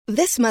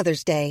This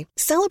Mother's Day,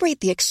 celebrate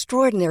the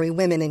extraordinary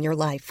women in your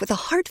life with a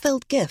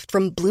heartfelt gift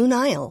from Blue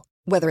Nile.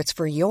 Whether it's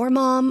for your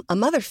mom, a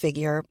mother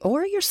figure,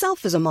 or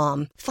yourself as a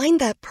mom, find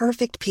that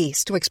perfect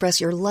piece to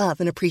express your love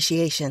and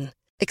appreciation.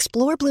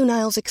 Explore Blue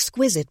Nile's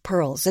exquisite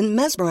pearls and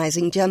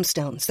mesmerizing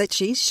gemstones that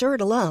she's sure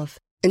to love.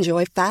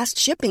 Enjoy fast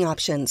shipping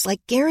options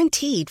like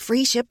guaranteed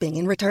free shipping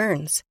and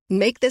returns.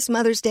 Make this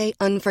Mother's Day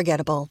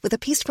unforgettable with a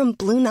piece from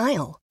Blue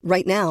Nile.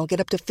 Right now, get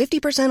up to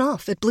 50%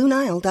 off at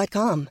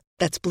BlueNile.com.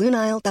 That's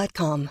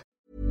BlueNile.com.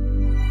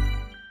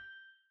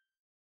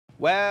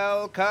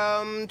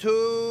 Welcome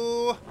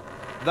to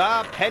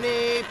the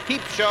Penny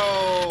Peep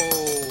Show.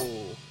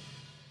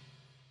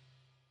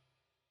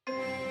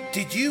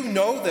 Did you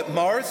know that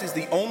Mars is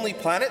the only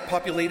planet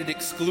populated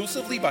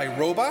exclusively by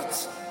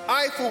robots?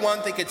 I, for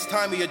one, think it's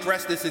time we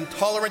address this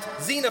intolerant,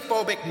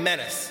 xenophobic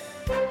menace.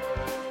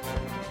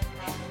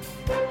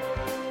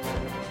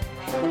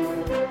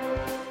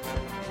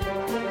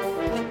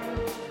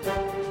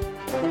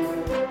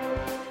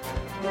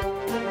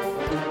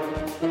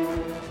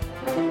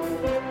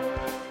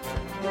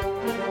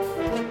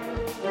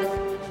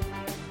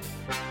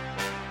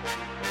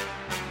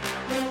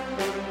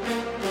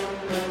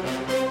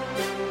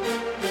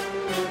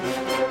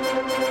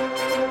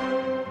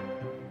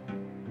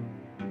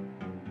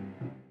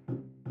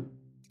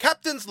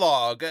 Captain's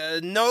log,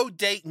 no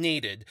date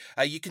needed.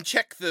 You can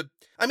check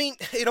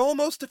it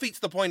almost defeats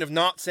the point of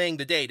not saying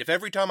the date if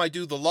every time I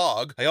do the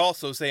log, I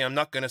also say I'm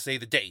not going to say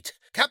the date.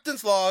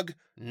 Captain's log,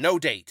 no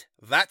date.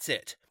 That's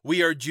it.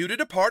 We are due to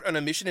depart on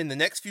a mission in the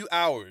next few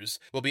hours.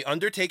 We'll be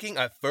undertaking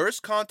a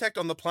first contact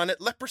on the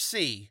planet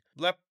Leprosy.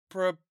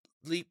 Leprosy?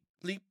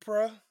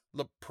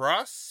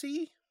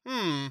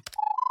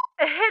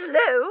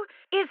 Hello?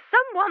 Is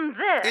someone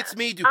there? It's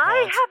me, DuPont. I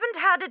haven't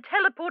had a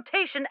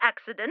teleportation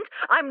accident.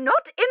 I'm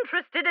not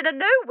interested in a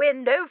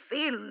no-win,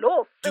 no-fee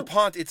lawsuit.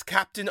 DuPont, it's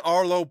Captain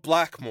Arlo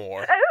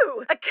Blackmore.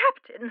 Oh, a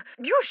captain.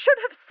 You should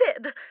have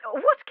said,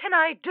 what can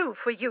I do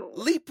for you?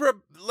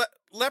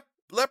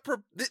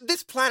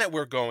 This planet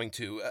we're going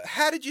to,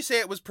 how did you say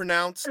it was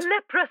pronounced?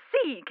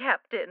 Leprosy,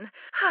 Captain.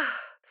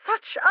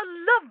 Such a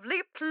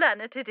lovely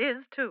planet it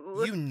is,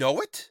 too. You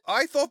know it?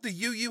 I thought the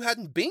UU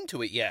hadn't been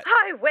to it yet.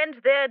 I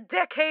went there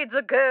decades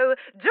ago,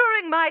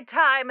 during my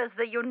time as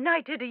the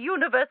United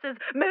Universe's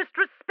most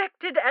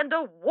respected and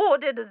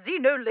awarded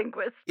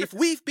xenolinguist. If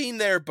we've been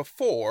there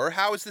before,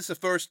 how is this a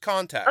first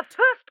contact? A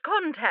first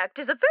contact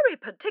is a very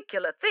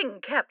particular thing,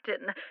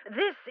 Captain.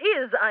 This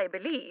is, I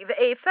believe,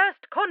 a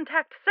first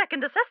contact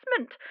second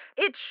assessment.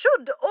 It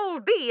should all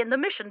be in the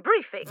mission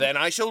briefing. Then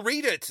I shall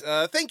read it.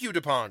 Thank you,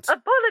 DuPont.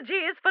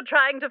 Apologies for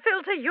trying to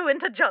filter you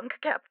into junk,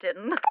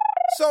 Captain.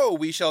 So,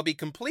 we shall be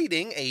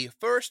completing a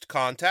first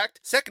contact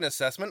second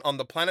assessment on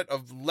the planet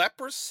of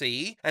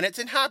Leprosy and its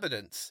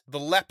inhabitants, the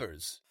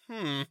lepers.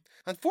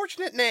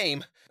 Unfortunate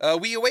name.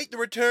 We await the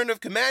return of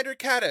Commander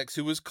Cadix,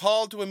 who was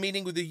called to a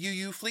meeting with the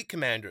UU fleet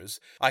commanders.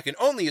 I can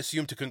only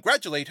assume to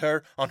congratulate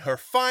her on her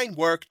fine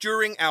work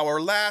during our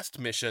last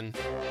mission.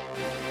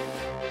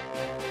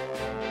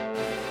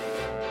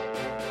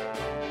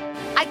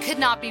 I could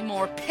not be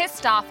more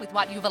pissed off with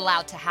what you've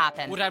allowed to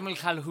happen. What Admiral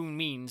Calhoun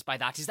means by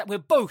that is that we're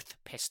both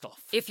pissed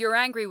off. If you're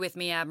angry with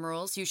me,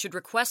 Admirals, you should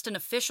request an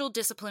official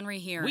disciplinary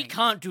hearing. We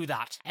can't do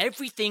that.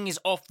 Everything is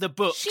off the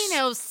books. She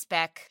knows,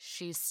 Spec.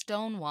 She's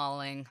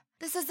stonewalling.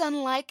 This is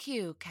unlike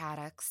you,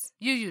 Cadix.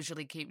 You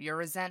usually keep your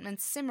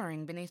resentment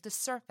simmering beneath the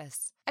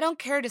surface. I don't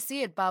care to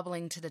see it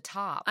bubbling to the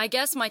top. I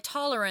guess my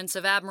tolerance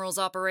of Admirals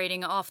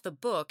operating off the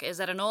book is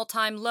at an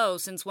all-time low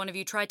since one of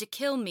you tried to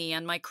kill me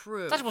and my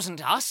crew. That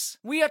wasn't us.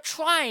 We are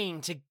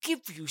trying to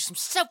give you some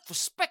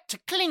self-respect to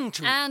cling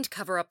to. And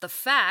cover up the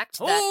fact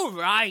that... All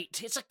right,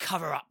 it's a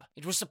cover-up.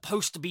 It was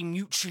supposed to be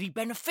mutually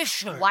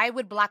beneficial. Why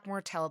would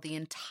Blackmore tell the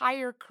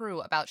entire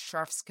crew about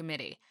Sharf's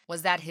committee?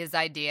 Was that his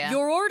idea?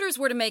 Your orders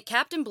were to make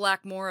Captain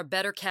Blackmore a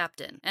better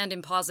captain. And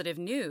in positive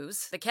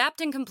news, the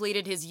captain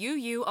completed his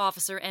UU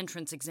officer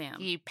entrance exam.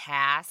 He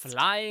passed.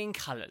 Flying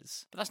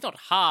colours. But that's not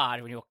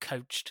hard when you're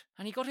coached.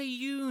 And he got a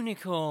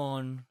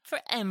unicorn for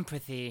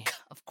empathy.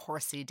 Of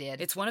course he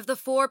did. It's one of the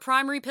 4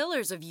 primary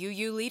pillars of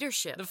UU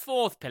leadership. The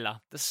 4th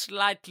pillar, the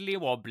slightly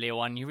wobbly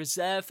one you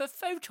reserve for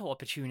photo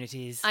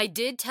opportunities. I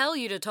did tell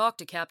you to talk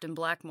to Captain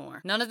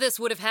Blackmore. None of this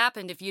would have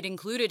happened if you'd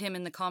included him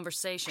in the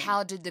conversation.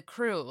 How did the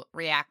crew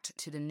react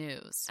to the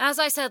news? As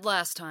I said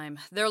last time,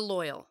 they're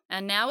loyal.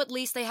 And now at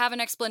least they have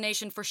an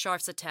explanation for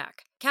Sharf's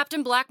attack.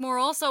 Captain Blackmore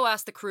also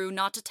asked the crew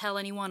not to tell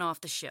anyone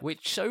off the ship.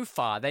 Which so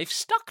far they've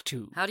stuck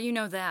to. How do you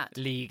know that?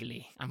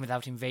 Legally, and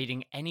without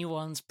invading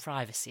anyone's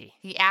privacy.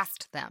 He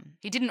asked them.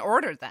 He didn't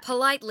order them.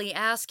 Politely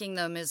asking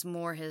them is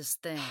more his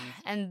thing.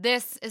 And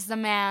this is the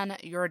man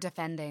you're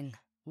defending.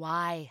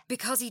 Why?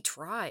 Because he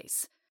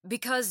tries.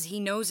 Because he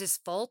knows his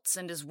faults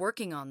and is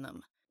working on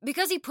them.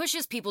 Because he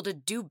pushes people to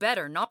do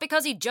better, not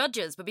because he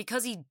judges, but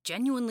because he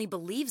genuinely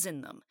believes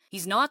in them.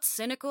 He's not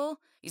cynical,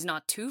 he's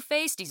not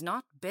two-faced, he's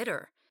not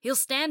bitter. He'll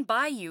stand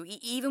by you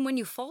even when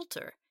you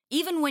falter.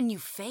 even when you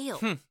fail.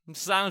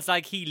 Sounds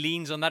like he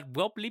leans on that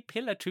wobbly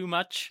pillar too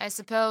much. I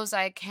suppose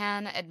I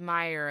can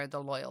admire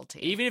the loyalty.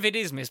 Even if it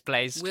is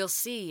misplaced. We'll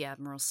see,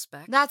 Admiral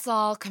Speck. That's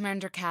all,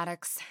 Commander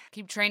Caddox.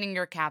 Keep training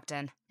your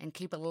captain, and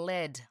keep a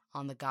lid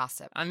on the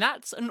gossip. And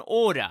that's an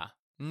order,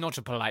 not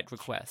a polite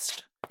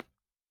request.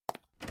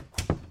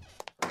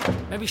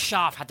 Maybe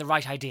Sharp had the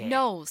right idea.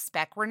 No,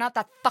 Speck, we're not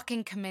that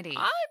fucking committee.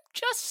 I'm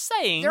just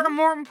saying. There are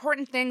more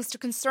important things to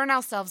concern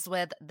ourselves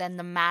with than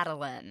the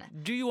Madeline.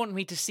 Do you want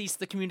me to cease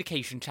the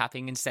communication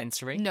tapping and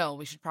censoring? No,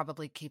 we should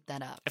probably keep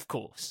that up. Of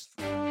course.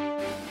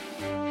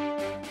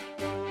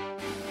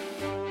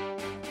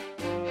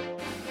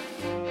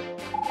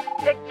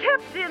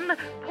 Captain,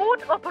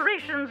 port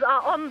operations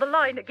are on the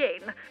line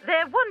again.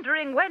 They're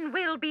wondering when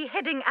we'll be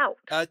heading out.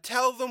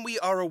 Tell them we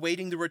are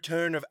awaiting the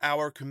return of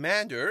our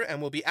commander,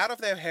 and we'll be out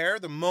of their hair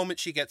the moment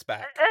she gets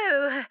back.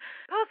 Oh,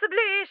 possibly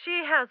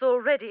she has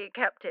already,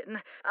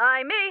 Captain.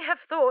 I may have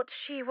thought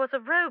she was a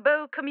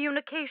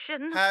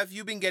robo-communication. Have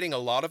you been getting a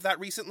lot of that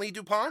recently,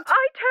 DuPont?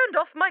 I turned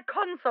off my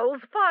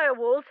console's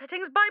firewall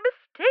settings by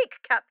mistake,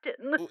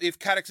 Captain. If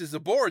Caddox is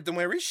aboard, then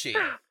where is she?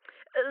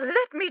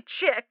 Let me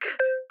check.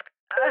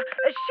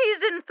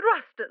 She's in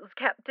thrusters,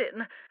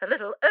 Captain. A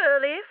little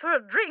early for a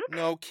drink.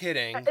 No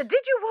kidding. Did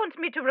you want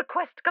me to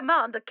request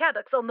Commander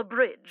Caddox on the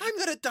bridge? I'm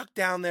gonna duck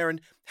down there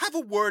and have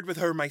a word with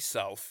her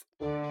myself.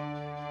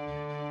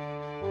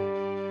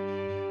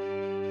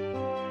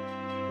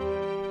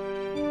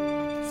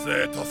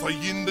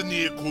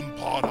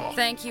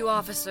 Thank you,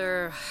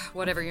 officer.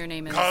 Whatever your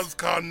name is. So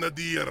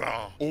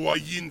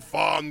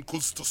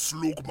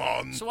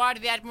why do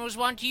the admirals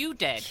want you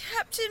dead?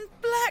 Captain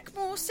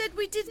Blackmore said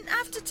we didn't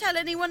have to tell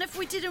anyone if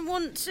we didn't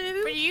want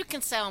to. But you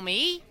can tell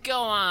me. Go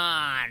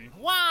on.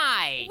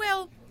 Why?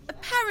 Well,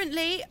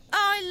 apparently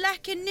I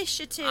lack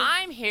initiative.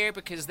 I'm here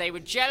because they were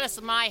jealous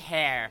of my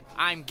hair,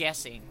 I'm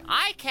guessing.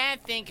 I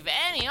can't think of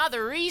any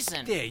other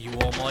reason. There you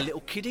are, my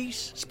little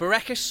kiddies.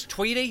 Spirecus,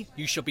 Tweedy,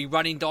 you should be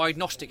running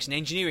diagnostics and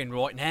engineering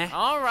right now.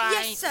 All right.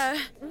 Yes, sir.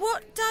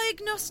 What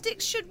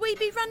diagnostics should we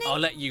be running? I'll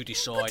let you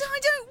decide. But I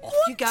don't Off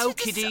want you go, to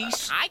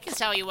kiddies. I can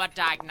tell you what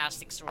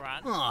diagnostics to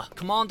run.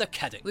 Commander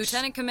Caddox.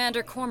 Lieutenant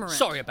Commander Cormorant.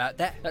 Sorry about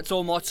that. That's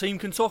all my team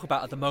can talk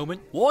about at the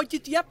moment. Why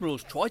did the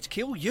admirals try to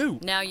kill you?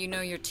 Now you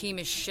know your team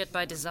is shit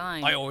by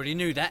design. I already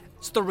knew that.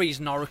 It's the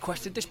reason I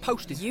requested this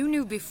posting. You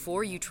knew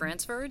before you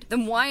transferred?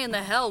 Then why in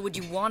the hell would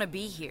you want to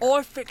be here?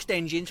 I've fixed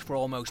engines for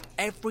almost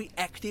every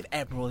active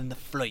admiral in the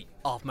fleet.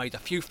 I've made a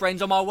few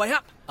friends on my way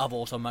up. I've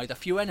also made a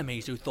few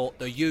enemies who thought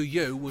the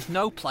UU was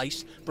no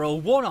place for a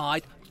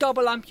one-eyed,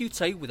 double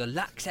amputee with a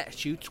lax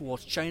attitude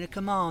towards chain of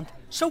command.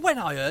 So when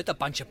I heard a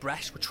bunch of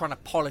brass were trying to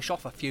polish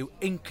off a few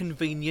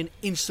inconvenient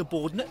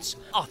insubordinates,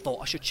 I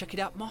thought I should check it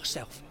out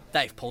myself.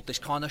 They've pulled this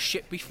kind of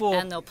shit before.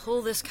 And they'll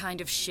pull this kind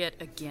of shit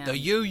again. The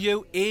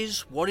UU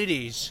is what it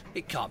is.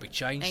 It can't be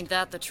changed. Ain't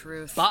that the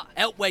truth? But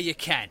help where you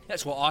can.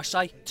 That's what I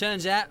say.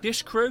 Turns out,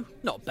 this crew,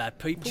 not bad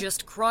people.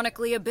 Just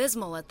chronically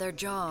abysmal at their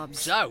jobs.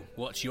 So,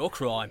 what's your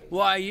crime?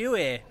 Why are you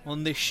here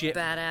on this ship?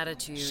 Bad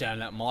attitude. Sound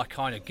like my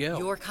kind of girl.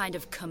 Your kind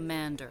of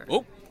commander.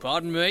 Oh,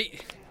 pardon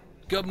me.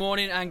 Good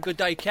morning and good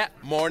day, Cap.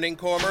 Morning,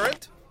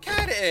 Cormorant.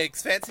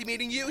 Caddox, fancy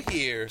meeting you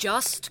here.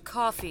 Just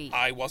coffee.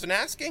 I wasn't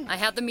asking. I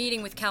had the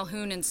meeting with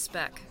Calhoun and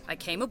Speck. I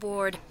came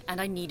aboard,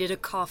 and I needed a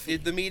coffee.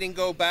 Did the meeting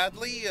go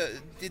badly?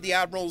 Did the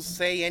admirals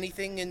say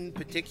anything in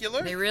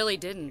particular? They really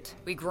didn't.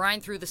 We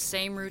grind through the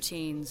same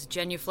routines,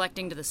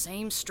 genuflecting to the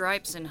same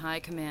stripes in high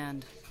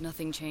command.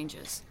 Nothing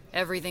changes.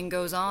 Everything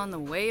goes on the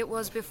way it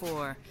was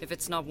before. If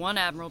it's not one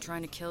admiral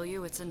trying to kill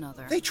you, it's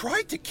another. They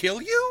tried to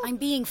kill you? I'm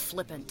being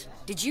flippant.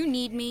 Did you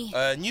need me?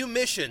 New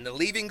mission,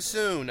 leaving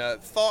soon.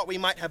 Thought we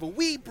might have a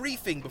wee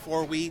briefing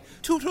before we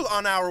tootle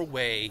on our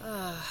way.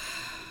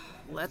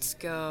 Let's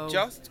go.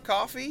 Just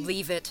coffee?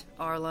 Leave it,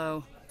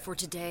 Arlo. For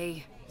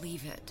today,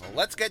 leave it. Well,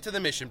 let's get to the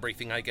mission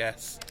briefing, I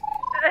guess.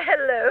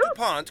 Hello?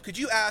 DuPont, could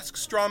you ask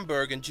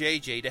Stromberg and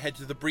JJ to head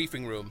to the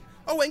briefing room?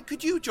 Oh, and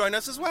could you join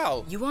us as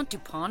well? You want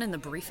DuPont in the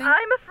briefing?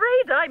 I'm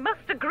afraid I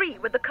must agree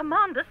with the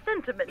commander's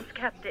sentiments,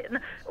 Captain.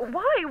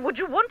 Why would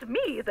you want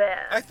me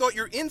there? I thought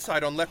your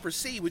insight on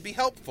Leprosy would be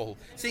helpful,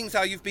 seeing as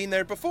how you've been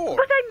there before.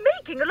 But I'm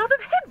making a lot of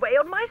headway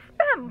on my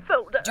spam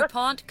folder.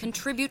 DuPont,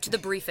 contribute to the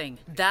briefing.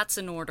 That's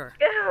an order.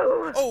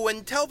 Oh,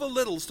 and tell the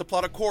Littles to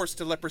plot a course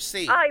to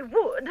Leprosy. I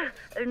would,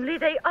 only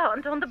they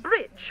aren't on the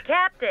bridge.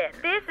 Captain,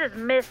 this is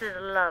Mrs.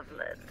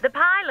 Loveland. The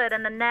pilot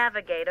and the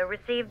navigator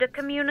received a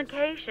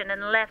communication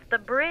and left the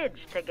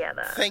bridge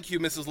together. Thank you,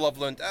 Mrs.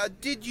 Loveland.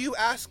 Did you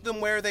ask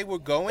them where they were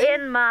going?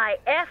 In my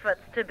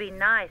efforts to be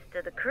nice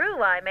to the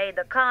crew, I made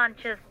the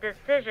conscious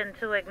decision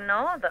to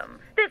ignore them.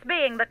 This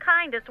being the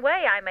kindest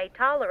way I may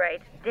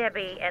tolerate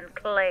Debbie and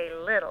Clay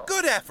Little.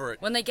 Good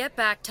effort. When they get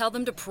back, tell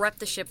them to prep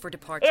the ship for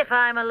departure. If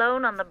I'm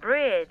alone on the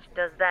bridge,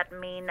 does that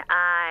mean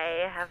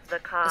I have the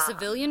car? A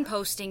civilian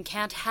posting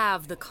can't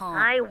have the comm.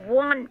 I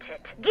want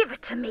it. Give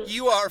it to me.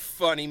 You are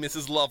funny,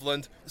 Mrs.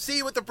 Loveland. See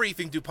you at the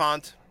briefing,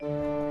 DuPont.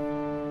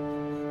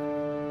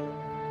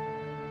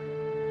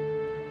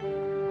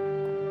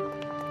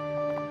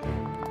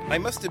 I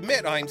must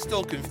admit I'm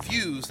still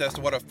confused as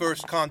to what a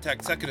first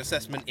contact second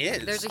assessment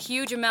is. There's a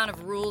huge amount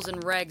of rules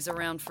and regs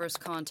around first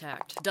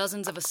contact.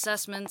 Dozens of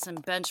assessments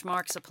and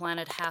benchmarks a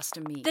planet has to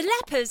meet. The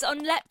lepers on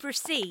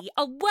Leprosy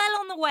are well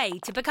on the way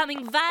to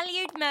becoming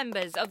valued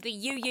members of the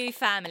UU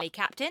family,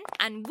 Captain,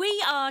 and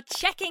we are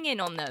checking in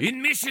on them.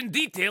 In mission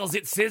details,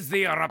 it says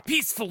they are a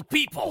peaceful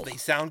people. They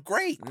sound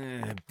great.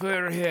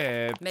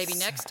 Perhaps. Maybe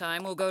next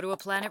time we'll go to a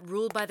planet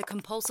ruled by the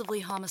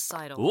compulsively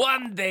homicidal.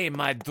 One day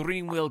my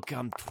dream will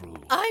come true.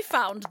 I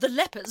found the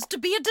lepers to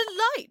be a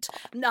delight.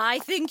 I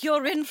think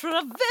you're in for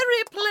a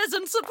very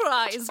pleasant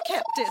surprise,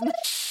 Captain.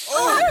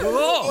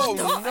 Oh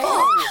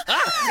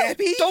no!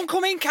 Debbie? Don't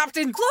come in,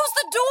 Captain! Close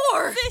the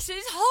door! This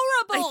is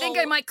horrible! I think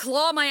I might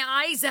claw my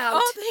eyes out.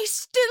 Are they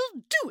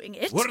still doing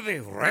it? Were they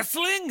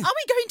wrestling? Are we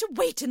going to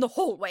wait in the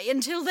hallway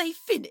until they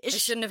finish? I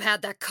shouldn't have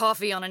had that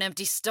coffee on an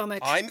empty stomach.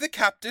 I'm the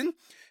captain.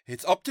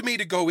 It's up to me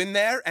to go in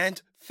there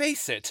and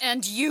face it.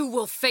 And you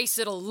will face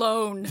it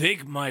alone.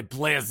 Take my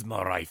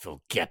plasma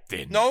rifle,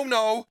 Captain.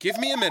 No. Give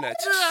me a minute.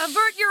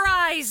 Avert your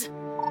eyes.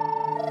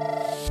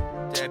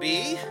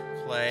 Debbie?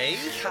 Clay?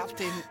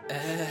 Captain,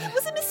 It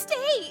was a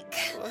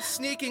mistake!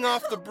 Sneaking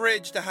off the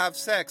bridge to have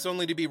sex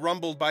only to be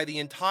rumbled by the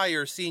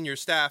entire senior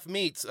staff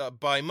meets,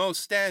 by most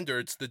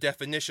standards, the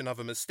definition of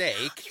a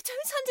mistake. You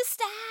don't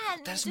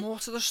understand! there's more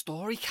to the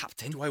story,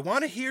 Captain. Do I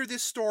want to hear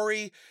this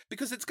story?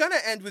 Because it's gonna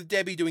end with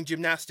Debbie doing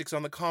gymnastics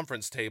on the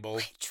conference table.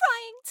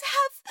 Trying to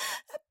have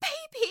a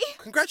baby!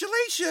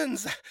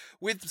 Congratulations!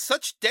 With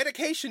such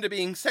dedication to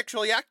being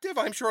sexually active,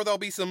 I'm sure there'll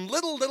be some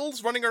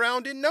littles running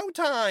around in no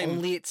time.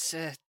 Only it's,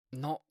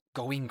 not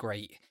going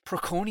great.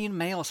 Proconian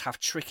males have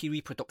tricky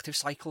reproductive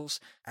cycles,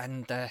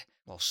 and,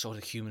 well, so do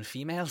human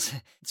females.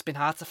 It's been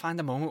hard to find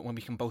a moment when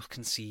we can both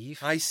conceive.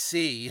 I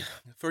see.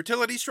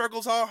 Fertility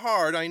struggles are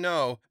hard, I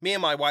know. Me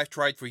and my wife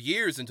tried for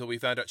years until we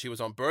found out she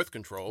was on birth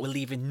control. We're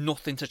leaving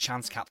nothing to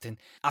chance, Captain.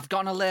 I've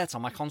got an alert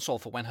on my console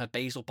for when her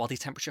basal body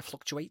temperature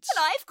fluctuates.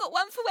 And I've got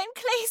one for when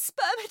Clay's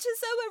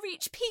spermatozoa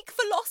reach peak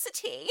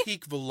velocity.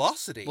 Peak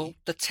velocity? Well,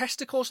 the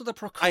testicles of the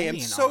Proconian I am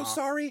so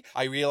sorry.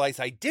 I realize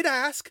I did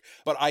ask,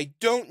 but I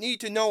don't need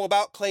to know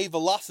about Clay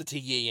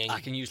velocity yeeing. I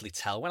can usually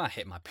tell when I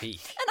hit my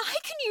peak. And I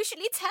can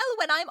usually tell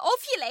when I'm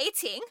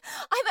ovulating.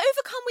 I'm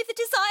overcome with the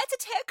desire to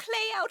tear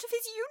Clay out of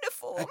his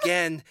uniform.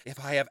 Again, if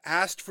I have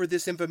asked for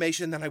this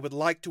information, then I would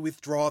like to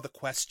withdraw the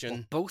question.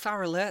 Well, both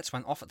our alerts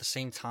went off at the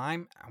same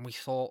time, and we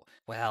thought,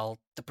 well,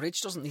 the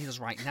bridge doesn't need us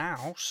right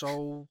now,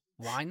 so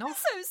why not?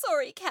 So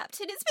sorry,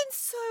 Captain. It's been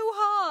so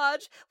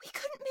hard. We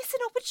couldn't miss an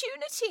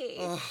opportunity.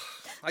 Ugh,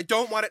 I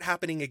don't want it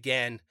happening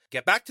again.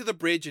 Get back to the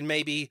bridge and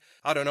maybe,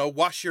 I don't know,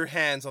 wash your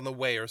hands on the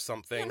way or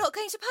something. You're not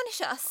going to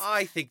punish us?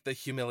 I think the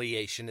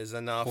humiliation is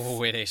enough.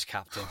 Oh, it is,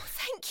 Captain.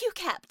 Thank you,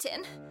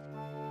 Captain.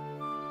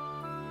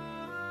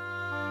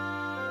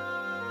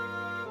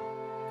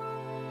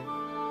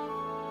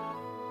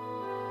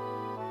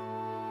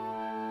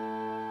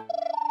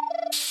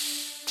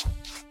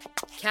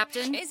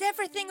 Captain? Is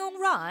everything all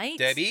right?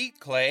 Debbie,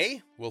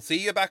 Clay, we'll see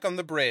you back on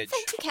the bridge.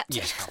 Thank you, Captain.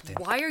 Yes, Captain.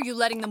 Why are you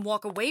letting them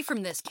walk away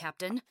from this,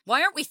 Captain?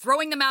 Why aren't we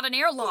throwing them out an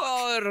airlock?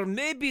 Or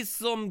maybe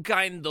some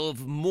kind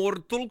of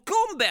Mortal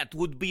Kombat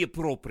would be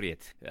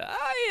appropriate.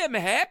 I am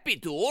happy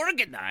to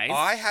organize.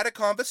 I had a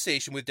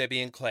conversation with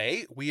Debbie and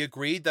Clay. We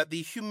agreed that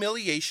the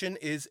humiliation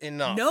is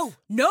enough.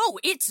 No,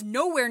 it's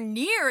nowhere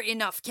near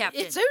enough,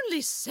 Captain. It's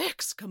only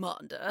sex,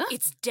 Commander.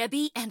 It's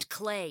Debbie and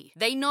Clay.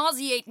 They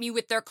nauseate me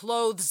with their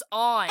clothes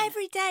on.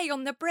 Every day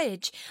on the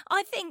bridge,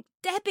 I think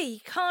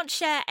Debbie can't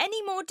share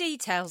any more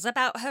details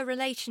about her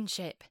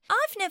relationship.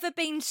 I've never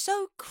been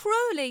so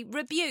cruelly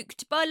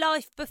rebuked by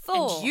life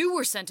before. And you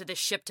were sent to this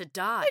ship to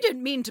die. I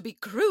didn't mean to be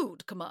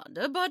crude,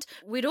 Commander, but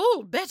we'd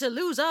all better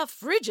lose our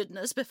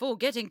frigidness before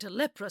getting to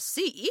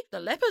Leprosy. The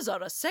lepers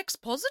are a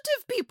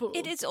sex-positive people.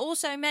 It is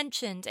also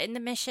mentioned in the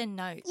mission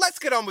notes. Let's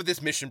get on with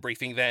this mission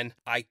briefing then.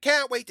 I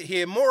can't wait to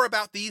hear more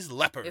about these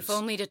lepers. If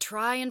only to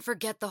try and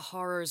forget the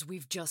horrors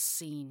we've just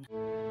seen.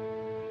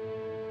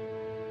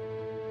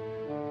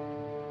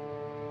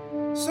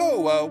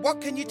 So, what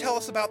can you tell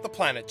us about the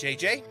planet,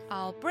 JJ?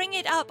 I'll bring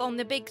it up on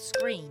the big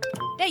screen.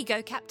 There you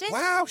go, Captain.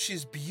 Wow,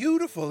 she's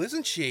beautiful,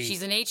 isn't she?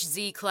 She's an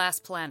HZ-class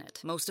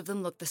planet. Most of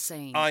them look the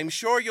same. I'm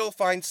sure you'll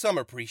find some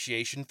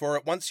appreciation for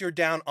it once you're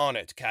down on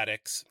it,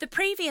 Cadix. The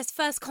previous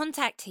First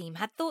Contact team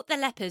had thought the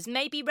lepers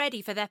may be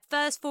ready for their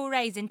first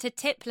forays into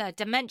Tipler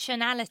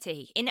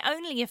dimensionality in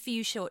only a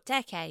few short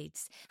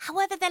decades.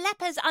 However, the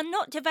lepers are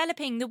not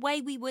developing the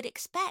way we would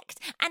expect,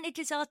 and it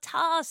is our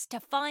task to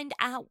find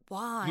out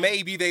why.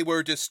 Maybe they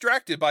were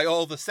distracted by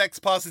all the sex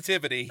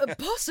positivity.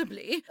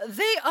 Possibly.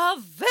 They are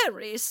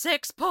very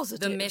sex sex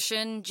positive. The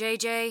mission,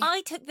 JJ?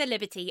 I took the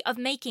liberty of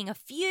making a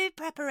few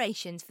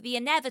preparations for the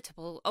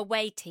inevitable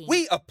away team.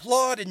 We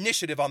applaud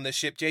initiative on this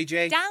ship,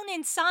 JJ. Down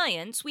in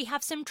science, we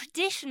have some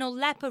traditional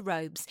leper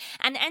robes,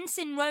 and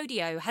Ensign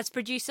Rodeo has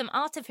produced some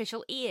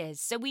artificial ears,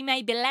 so we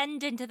may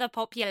blend into the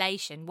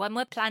population when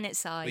we're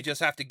planet-side. We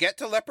just have to get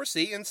to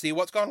Leprosy and see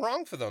what's gone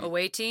wrong for them.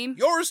 Away team?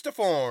 Yours to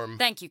form.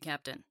 Thank you,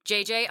 Captain.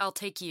 JJ, I'll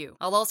take you.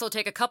 I'll also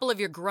take a couple of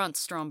your grunts,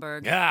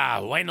 Stromberg.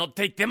 Why not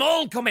take them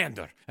all,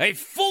 Commander? A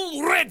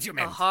full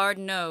regiment! A hard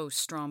no,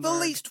 Stromberg. The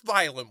least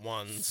violent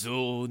ones.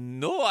 So,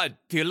 no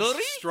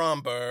artillery?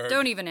 Stromberg.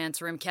 Don't even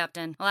answer him,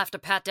 Captain. I'll have to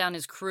pat down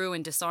his crew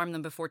and disarm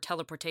them before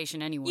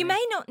teleportation anyway. You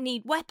may not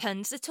need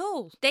weapons at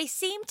all. They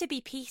seem to be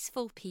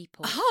peaceful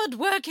people.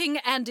 Hard-working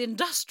and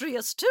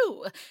industrious,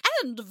 too.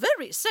 And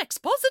very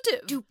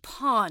sex-positive.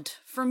 DuPont,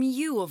 from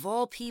you of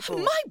all people.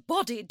 My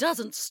body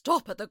doesn't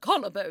stop at the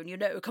collarbone, you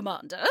know,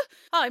 Commander.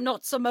 I'm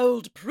not some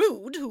old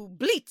prude who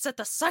bleats at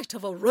the sight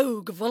of a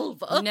rogue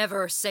vulva.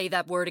 Never say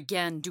that word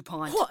again,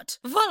 DuPont. What?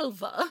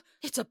 Vulva?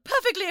 It's a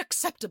perfectly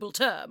acceptable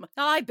term.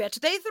 I bet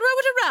they throw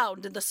it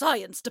around in the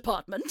science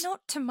department.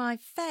 Not to my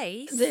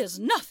face. There's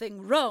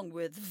nothing wrong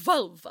with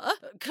vulva,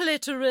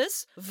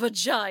 clitoris,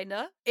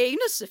 vagina,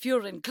 anus if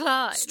you're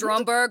inclined.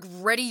 Stromberg,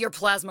 ready your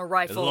plasma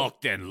rifle.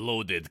 Locked and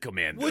loaded,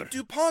 Commander. Would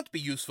DuPont be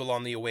useful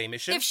on the away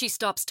mission? If she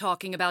stops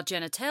talking about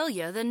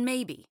genitalia, then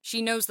maybe.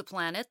 She knows the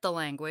planet, the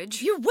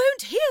language. You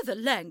won't hear the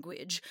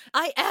language.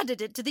 I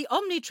added it to the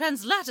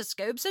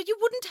Omni-translatoscope so you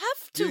wouldn't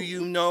have to. Do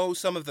you know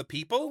some of the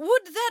people?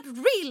 Would that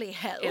really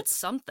help? It's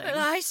something. Well,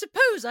 I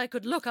suppose I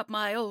could look up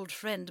my old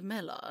friend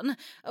Melon.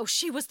 Oh,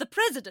 she was the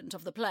president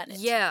of the planet.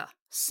 Yeah,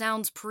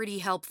 sounds pretty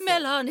helpful.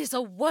 Melon is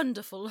a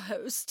wonderful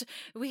host.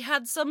 We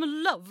had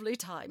some lovely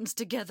times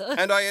together.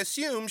 And I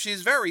assume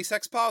she's very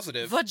sex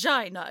positive.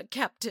 Vagina,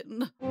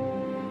 Captain.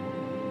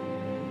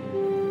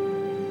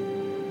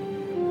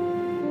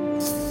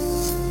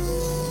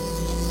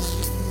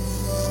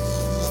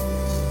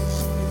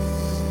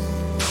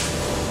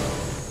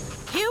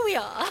 Here we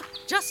are,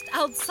 just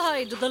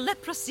outside the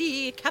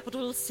Leprosy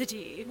capital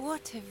city.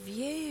 What a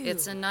view.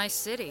 It's a nice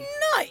city.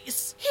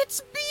 Nice!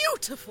 It's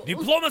beautiful!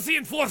 Diplomacy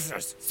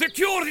enforcers,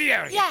 secure the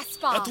area! Yes,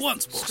 boss. At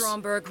once, boss.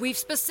 Stromberg, we've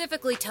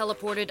specifically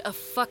teleported a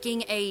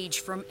fucking age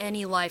from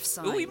any life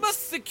sign. We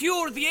must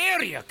secure the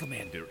area,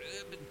 Commander.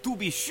 To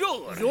be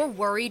sure. You're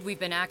worried we've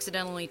been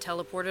accidentally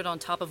teleported on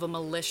top of a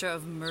militia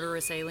of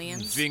murderous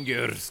aliens?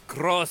 Fingers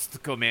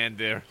crossed,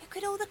 Commander. Look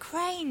at all the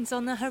cranes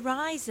on the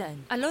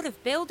horizon. A lot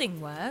of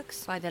building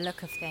works, by the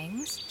look of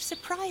things.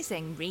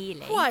 Surprising,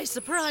 really. Why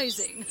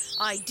surprising?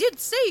 I did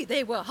say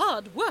they were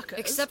hard workers.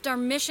 Except our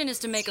mission is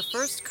to make a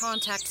first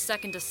contact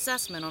second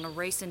assessment on a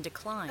race in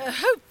decline.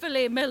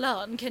 Hopefully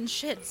Milan can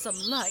shed some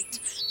light.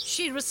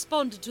 She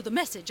responded to the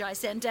message I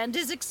sent and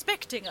is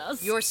expecting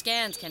us. Your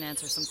scans can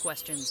answer some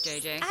questions,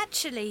 JJ.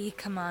 Actually,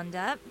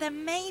 Commander, there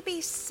may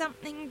be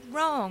something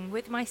wrong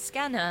with my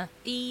scanner.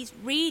 These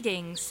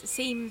readings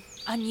seem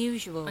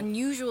unusual.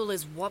 Unusual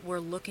is what we're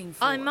looking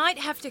for. I might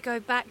have to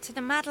go back to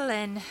the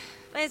Madeleine.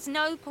 There's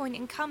no point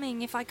in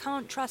coming if I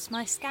can't trust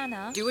my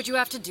scanner. Do what you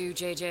have to do,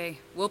 JJ.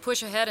 We'll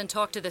push ahead and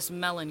talk to this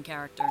Melon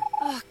character.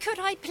 Oh, could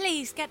I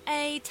please get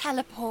a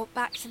teleport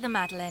back to the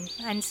Madeleine,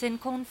 Ensign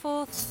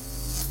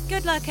Cornforth?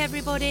 Good luck,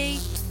 everybody.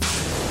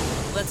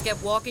 Let's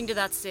get walking to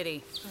that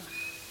city.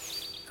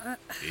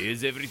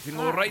 Is everything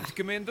all right,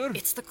 Commander?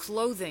 It's the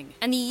clothing,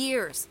 and the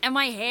ears, and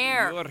my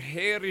hair. Your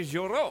hair is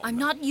your own. I'm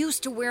not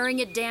used to wearing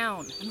it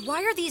down. And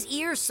why are these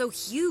ears so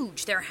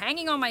huge? They're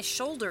hanging on my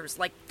shoulders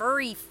like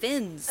furry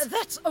fins.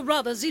 That's a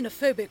rather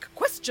xenophobic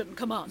question,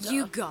 Commander.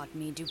 You got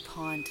me,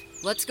 DuPont.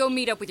 Let's go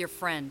meet up with your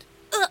friend.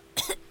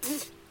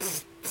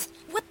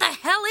 What the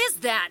hell is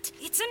that?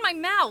 It's in my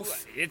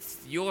mouth. It's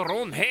your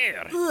own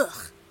hair.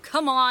 Ugh.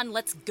 Come on,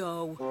 let's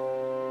go.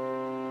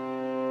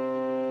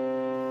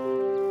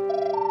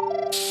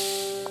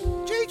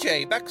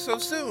 JJ, back so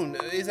soon.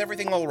 Is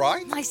everything all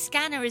right? My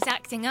scanner is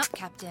acting up,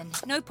 Captain.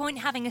 No point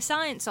having a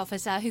science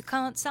officer who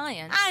can't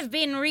science. I've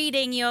been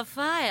reading your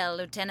file,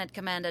 Lieutenant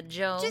Commander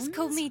Jones. Just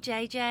call me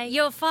JJ.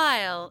 Your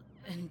file,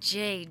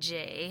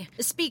 JJ,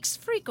 speaks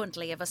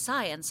frequently of a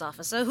science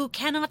officer who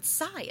cannot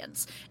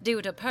science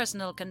due to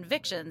personal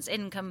convictions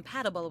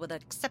incompatible with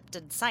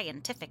accepted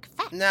scientific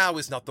facts. Now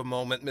is not the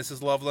moment,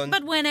 Mrs. Loveland.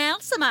 But when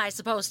else am I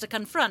supposed to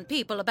confront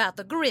people about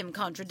the grim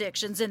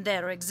contradictions in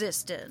their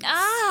existence?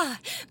 Ah,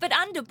 but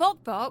under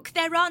Bok Bok,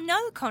 there are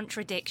no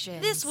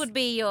contradictions. This would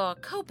be your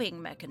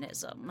coping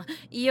mechanism.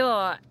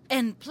 Your,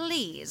 and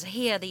please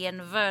hear the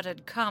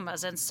inverted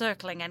commas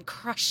encircling and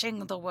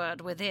crushing the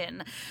word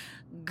within,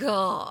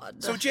 God.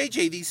 So,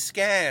 JJ, these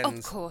scans...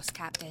 Of course,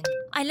 Captain.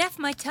 I left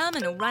my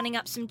terminal running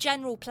up some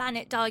general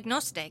planet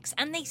diagnostics,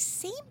 and they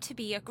seem to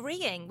be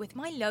agreeing with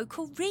my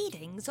local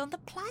readings on the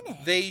planet.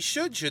 They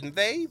should, shouldn't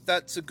they?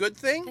 That's a good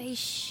thing? They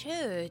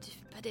should.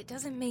 but it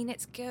doesn't mean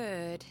it's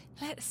good.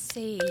 Let's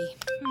see.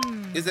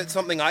 Is it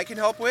something I can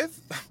help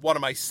with? What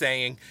am I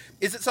saying?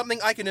 Is it something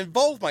I can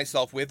involve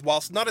myself with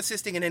whilst not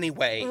assisting in any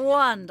way?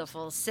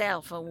 Wonderful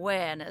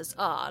self-awareness,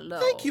 Arlo.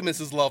 Thank you,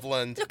 Mrs.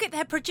 Loveland. Look at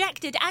their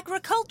projected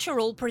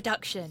agricultural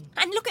production.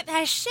 And look at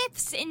their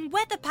shifts in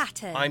weather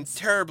patterns. I'm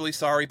terribly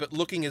sorry, but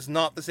looking is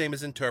not the same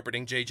as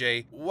interpreting,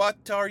 JJ.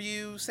 What are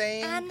you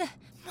saying? And,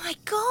 my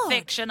God.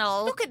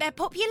 Fictional. Look at their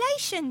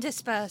population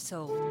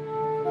dispersal.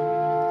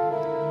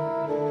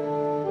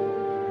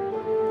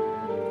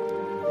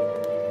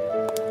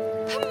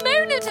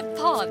 Pomona de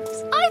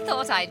Ponce, I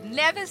thought I'd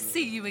never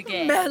see you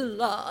again.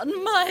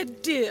 Melan, my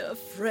dear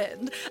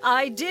friend,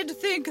 I did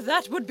think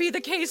that would be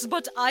the case,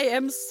 but I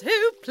am so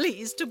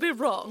pleased to be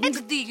wrong.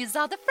 And these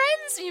are the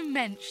friends you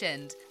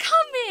mentioned.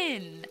 Come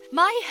in.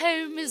 My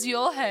home is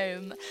your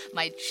home.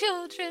 My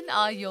children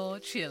are your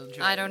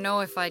children. I don't know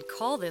if I'd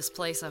call this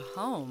place a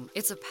home.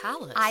 It's a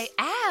palace. I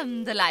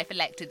am the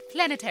life-elected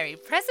planetary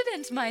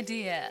president, my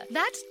dear.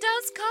 That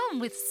does come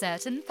with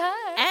certain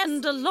perks.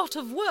 And a lot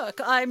of work,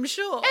 I'm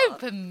sure. Oh,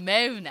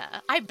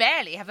 Pomona, I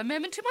barely have a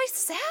moment to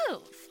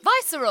myself.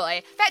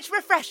 Viceroy, fetch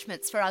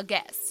refreshments for our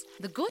guests.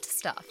 The good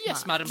stuff.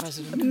 Yes, Madam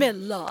President.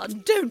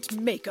 Melan, don't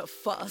make a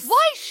fuss.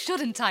 Why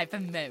shouldn't I,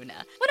 Pomona? When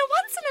a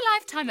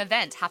once-in-a-lifetime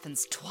event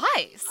happens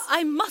twice.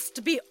 I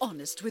must be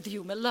honest with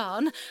you,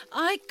 Melan.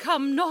 I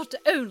come not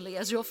only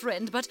as your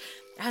friend, but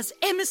as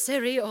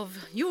emissary of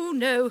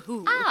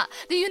you-know-who. Ah,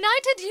 the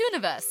United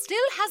Universe still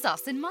has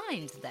us in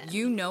mind, then.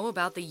 You know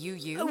about the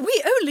UU?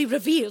 We only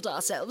revealed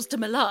ourselves to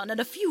Melan and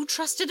a few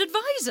trusted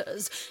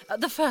advisors.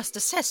 The first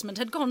assessment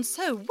had gone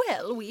so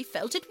well, we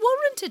felt it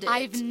warranted it.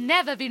 I've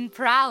never been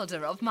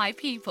prouder of my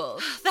people.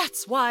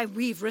 That's why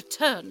we've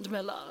returned,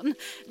 Melan.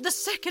 The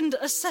second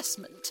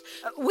assessment.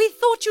 We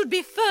thought you'd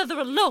be further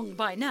along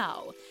by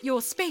now.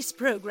 Your space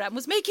program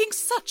was making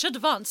such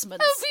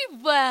advancements. Oh,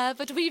 we were,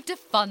 but we've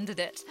defunded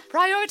it.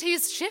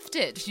 Priorities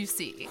shifted, you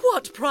see.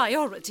 What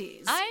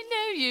priorities? I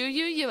know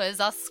you UUers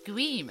are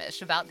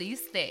squeamish about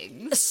these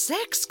things.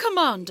 Sex,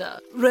 Commander.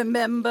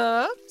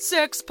 Remember?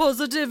 Sex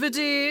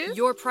positivity.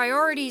 Your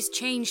priorities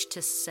changed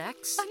to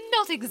sex?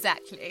 Not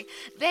exactly.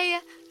 They...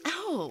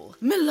 Oh.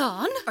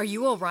 Melan? Are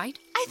you all right?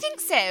 I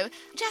think so.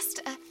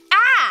 Just,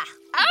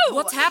 Oh!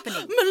 What's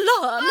happening?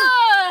 Melan!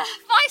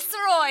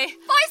 Viceroy!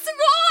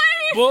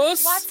 Viceroy!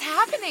 Boss? What's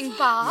happening,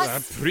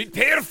 boss?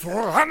 Prepare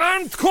for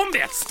unarmed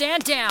combat.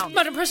 Stand down.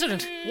 Madam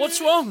President,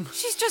 what's wrong?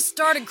 She's just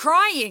started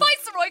crying.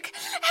 Viceroy,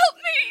 help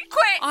me!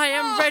 Quick! I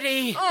am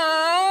ready.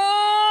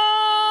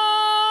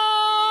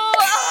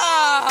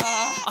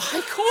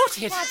 I caught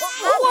it.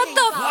 What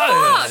the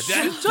fuck?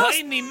 That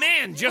tiny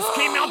man just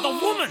came out the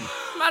woman.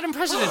 Madam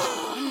President,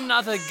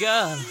 another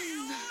girl.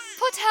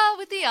 Put her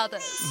with the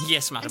others.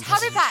 Yes, Madam And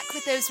hurry President. back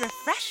with those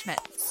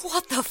refreshments.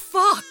 What the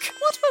fuck?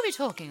 What were we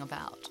talking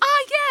about?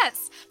 Ah,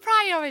 yes,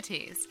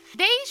 priorities.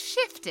 They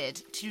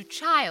shifted to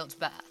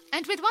childbirth.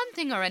 And with one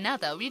thing or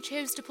another, we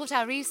chose to put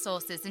our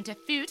resources into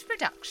food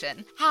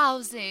production,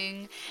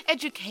 housing,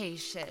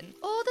 education,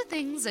 all the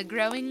things a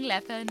growing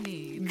leper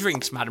needs.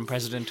 Drinks, Madam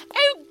President.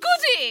 Oh,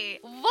 goody!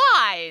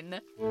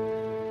 Wine!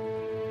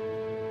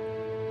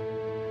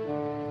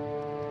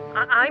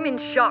 I'm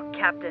in shock,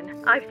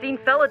 Captain. I've seen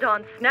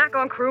Felidon snack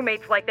on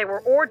crewmates like they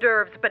were hors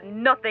d'oeuvres, but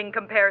nothing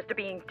compares to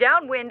being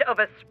downwind of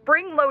a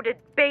spring-loaded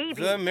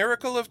baby. The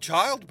miracle of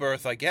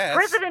childbirth, I guess.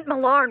 President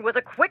Millarn was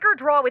a quicker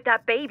draw with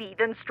that baby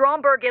than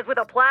Stromberg is with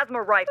a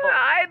plasma rifle.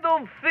 I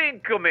don't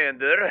think,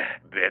 Commander,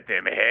 but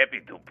I'm happy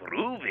to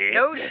prove it.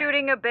 No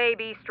shooting a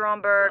baby,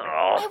 Stromberg.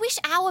 I wish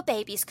our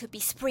babies could be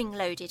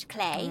spring-loaded,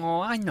 Clay.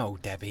 Oh, I know,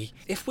 Debbie.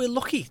 If we're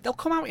lucky, they'll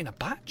come out in a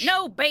batch.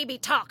 No baby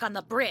talk on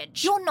the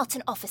bridge. You're not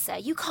an officer.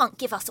 You can't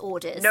give us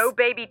orders. No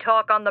baby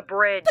talk on the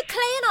bridge. But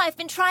Clay and I have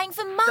been trying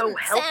for months. So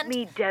help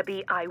me,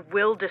 Debbie. I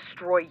will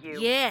destroy you.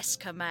 Yes,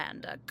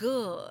 Commander.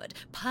 Good.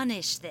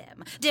 Punish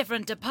them.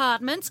 Different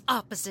departments,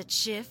 opposite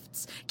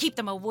shifts. Keep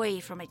them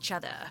away from each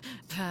other.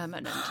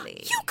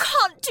 Permanently. You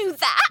can't do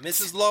that!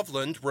 Mrs.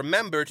 Loveland,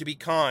 remember to be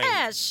kind.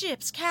 As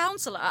ship's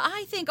counselor,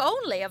 I think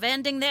only of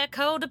ending their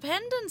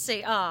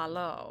codependency,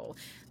 Arlo.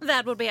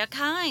 That would be a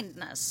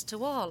kindness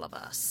to all of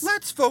us.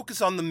 Let's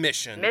focus on the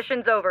mission.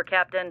 Mission's over,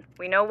 Captain.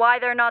 We know why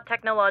they're not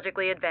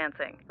technologically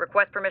advancing.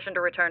 Request permission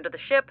to return to the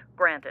ship.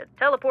 Granted.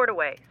 Teleport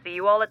away. See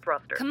you all at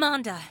thruster.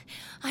 Commander,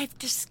 I've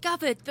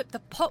discovered that the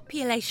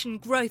population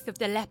growth of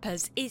the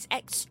lepers is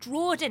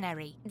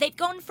extraordinary. They've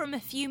gone from a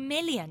few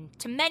million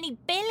to many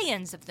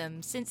billions of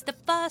them since the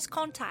first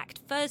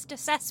contact, first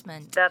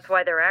assessment. That's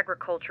why their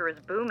agriculture is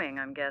booming,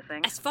 I'm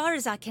guessing. As far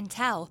as I can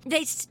tell,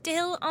 they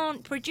still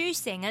aren't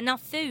producing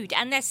enough food,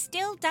 and they're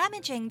still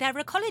damaging their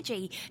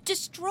ecology,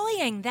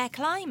 destroying their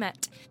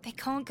climate. They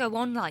can't go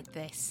on like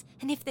this.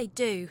 And if they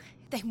do,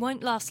 they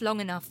won't last long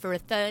enough for a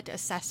third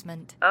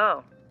assessment.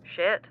 Oh,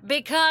 shit.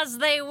 Because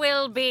they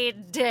will be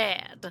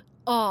dead.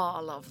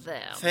 All of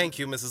them. Thank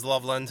you, Mrs.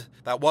 Loveland.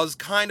 That was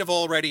kind of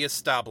already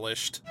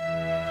established.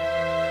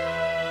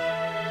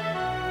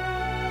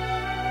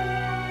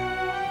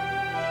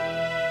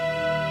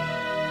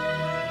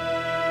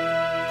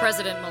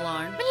 President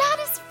Millarn. Millarn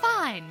is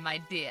fine. fine, my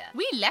dear.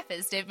 We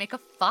lepers don't make a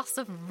fuss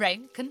of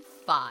rank and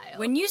file.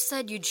 When you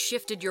said you'd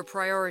shifted your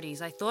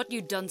priorities, I thought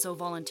you'd done so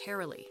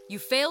voluntarily. You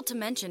failed to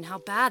mention how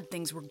bad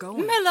things were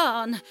going.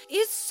 Milan,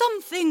 is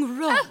something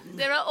wrong?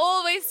 There are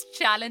always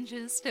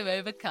challenges to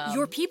overcome.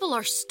 Your people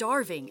are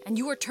starving, and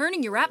you are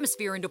turning your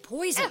atmosphere into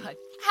poison. I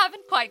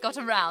haven't quite got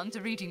around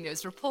to reading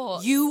those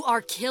reports. You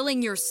are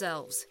killing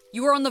yourselves.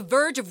 You are on the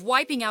verge of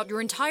wiping out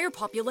your entire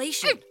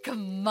population. Oh,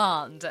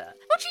 Commander.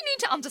 What you need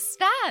to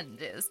understand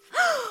is...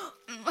 Oh,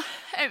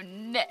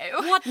 no.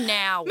 What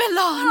now?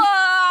 Milan!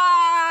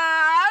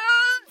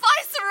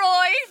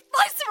 Viceroy,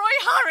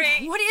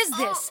 hurry! What is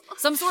this?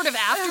 Some sort of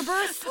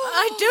afterbirth?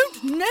 I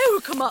don't know,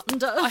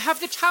 Commander. I have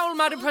the towel,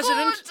 Madam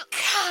President.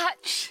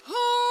 Catch!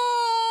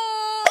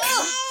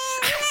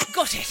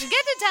 Got it.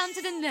 Get her down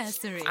to the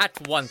nursery.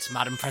 At once,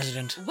 Madam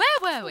President. Where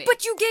were we?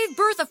 But you gave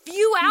birth a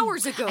few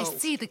hours ago. I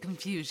see the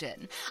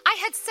confusion. I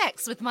had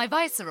sex with my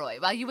Viceroy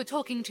while you were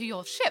talking to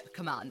your ship,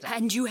 Commander.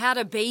 And you had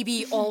a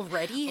baby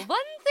already? One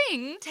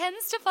thing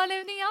tends to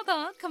follow the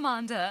other,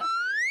 Commander.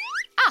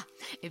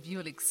 If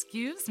you'll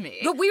excuse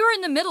me. But we were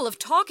in the middle of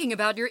talking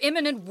about your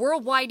imminent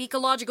worldwide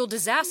ecological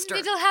disaster.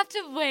 It'll have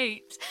to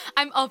wait.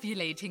 I'm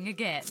ovulating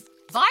again.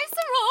 Viceroy!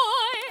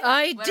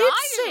 I Where did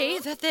are say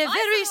you? that they're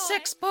very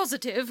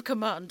sex-positive,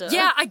 Commander.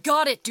 Yeah, I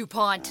got it,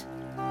 DuPont.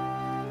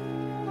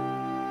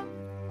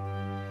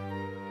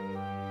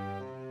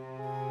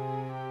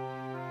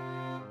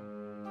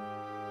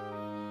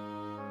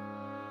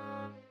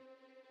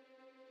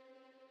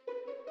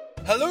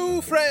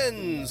 Hello,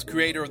 friends!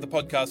 Creator of the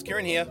podcast,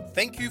 Kieran here.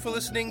 Thank you for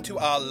listening to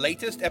our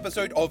latest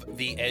episode of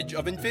The Edge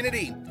of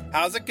Infinity.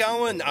 How's it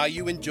going? Are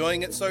you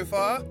enjoying it so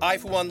far? I,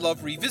 for one,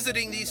 love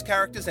revisiting these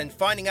characters and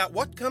finding out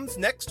what comes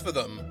next for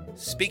them.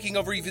 Speaking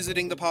of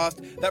revisiting the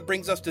past, that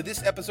brings us to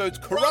this episode's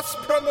cross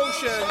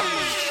promotion.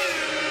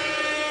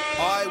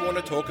 I want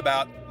to talk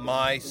about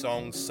My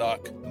Songs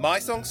Suck. My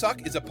Songs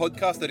Suck is a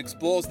podcast that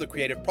explores the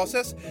creative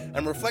process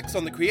and reflects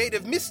on the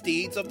creative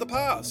misdeeds of the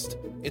past.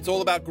 It's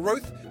all about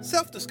growth,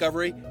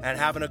 self-discovery, and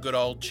having a good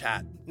old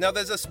chat. Now,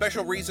 there's a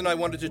special reason I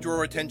wanted to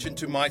draw attention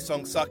to My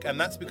Songs Suck, and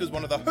that's because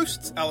one of the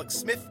hosts, Alex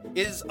Smith,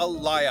 is a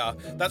liar.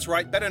 That's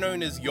right, better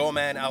known as Your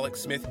Man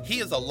Alex Smith. He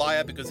is a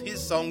liar because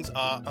his songs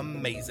are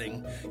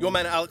amazing. Your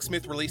Man Alex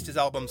Smith released his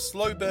album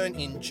Slow Burn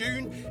in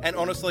June, and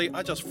honestly,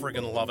 I just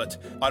friggin' love it.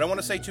 I don't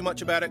want to say too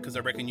much about it because I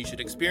reckon you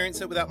should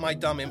experience it without my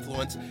dumb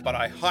influence, but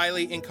I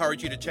highly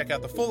encourage you to check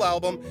out the full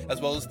album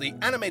as well as the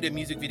animated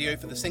music video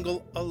for the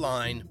single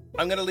Align.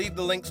 I'm going to leave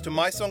the links to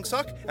My Song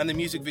Suck and the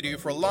music video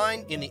for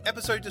Align in the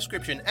episode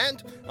description,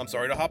 and I'm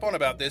sorry to hop on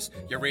about this,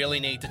 you really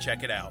need to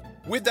check it out.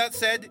 With that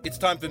said, it's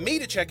time for me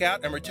to check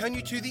out and return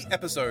you to the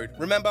episode.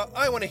 Remember,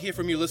 I want to hear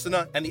from you,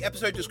 listener, and the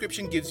episode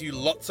description gives you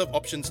lots of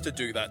options to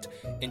do that.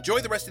 Enjoy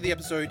the rest of the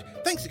episode.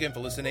 Thanks again for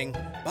listening.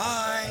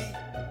 Bye!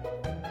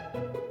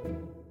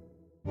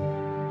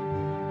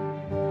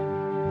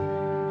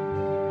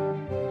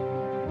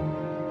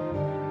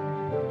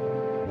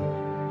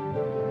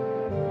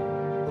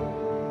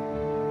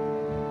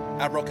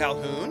 Admiral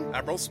Calhoun,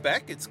 Admiral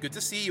Speck, it's good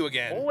to see you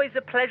again. Always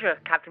a pleasure,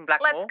 Captain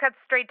Blackmore. Let's cut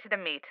straight to the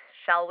meat,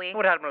 shall we?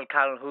 What Admiral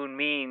Calhoun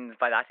means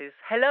by that is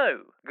hello,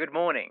 good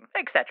morning,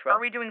 etc.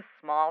 Are we doing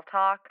small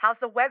talk? How's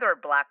the weather,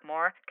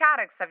 Blackmore?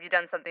 Cadix, have you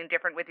done something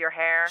different with your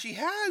hair? She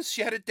has.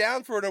 She had it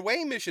down for an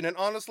away mission, and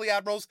honestly,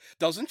 Admirals,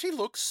 doesn't she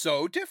look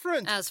so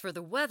different? As for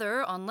the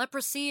weather, on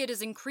Leprosy it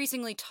is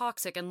increasingly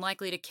toxic and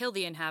likely to kill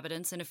the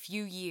inhabitants in a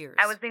few years.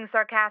 I was being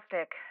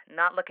sarcastic,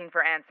 not looking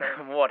for answers.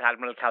 What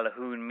Admiral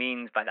Calhoun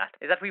means by that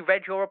is that we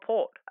read your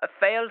report. A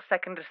failed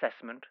second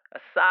assessment, a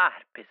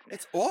sad business.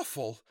 It's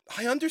awful.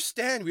 I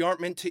understand we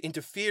aren't meant to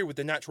interfere with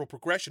the natural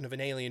progression of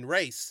an alien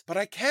race, but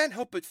I can't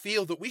help but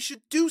feel that we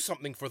should do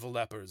something for the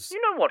lepers.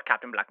 You know what,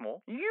 Captain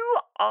Blackmore? You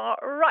are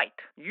right.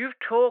 You've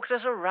talked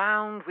us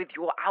around with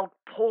your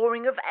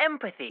outpouring of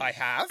empathy. I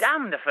have?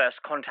 Damn the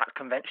first contact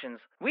conventions.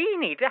 We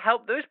need to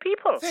help those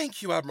people.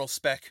 Thank you, Admiral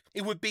Speck.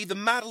 It would be the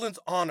Madeline's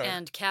honor.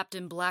 And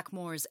Captain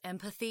Blackmore's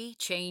empathy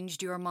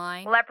changed your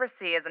mind?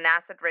 Leprosy is an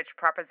acid-rich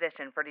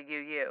proposition for the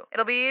UU.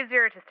 It'll be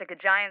easier to stick a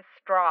giant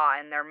straw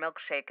in their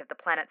milkshake if the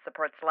planet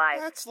supports life.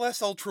 That's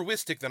less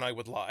altruistic than I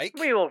would like.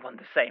 We all want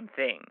the same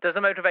thing. Does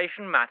the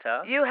motivation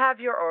matter? You have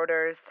your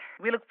orders.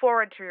 We look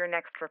forward to your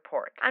next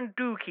report. And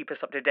do keep us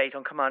up to date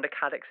on Commander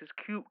Cadix's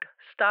cute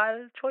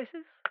style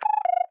choices.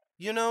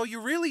 You know,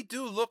 you really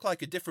do look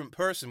like a different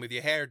person with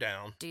your hair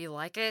down. Do you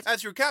like it?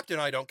 As your captain,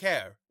 I don't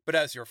care. But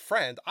as your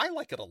friend, I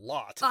like it a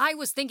lot. I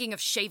was thinking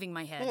of shaving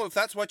my head. Well, if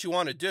that's what you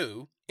want to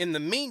do. In the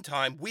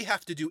meantime, we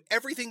have to do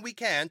everything we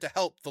can to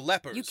help the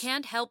lepers. You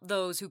can't help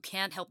those who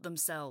can't help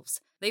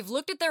themselves. They've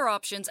looked at their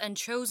options and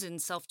chosen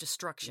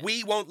self-destruction.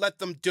 We won't let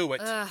them do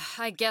it.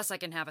 I guess I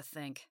can have a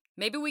think.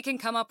 Maybe we can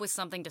come up with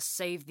something to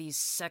save these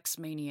sex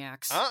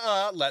maniacs.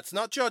 Let's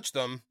not judge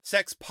them.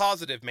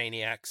 Sex-positive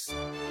maniacs.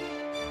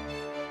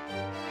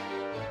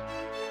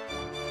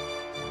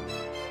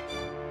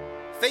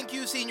 Thank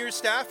you, senior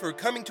staff, for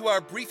coming to our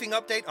briefing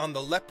update on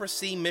the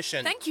leprosy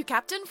mission. Thank you,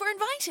 Captain, for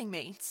inviting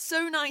me. It's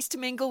so nice to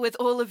mingle with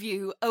all of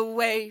you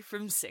away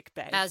from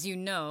sickbay. As you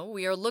know,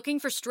 we are looking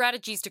for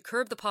strategies to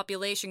curb the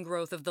population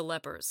growth of the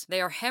lepers. They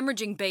are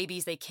hemorrhaging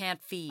babies they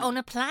can't feed. On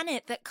a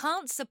planet that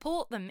can't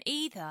support them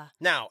either.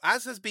 Now,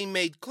 as has been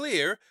made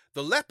clear,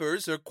 the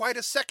lepers are quite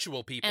a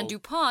sexual people. And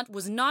DuPont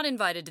was not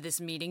invited to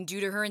this meeting due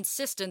to her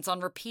insistence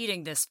on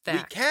repeating this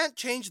fact. We can't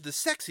change the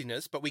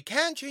sexiness, but we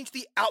can change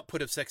the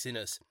output of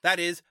sexiness. That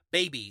is,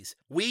 babies.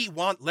 We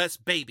want less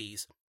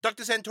babies.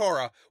 Dr.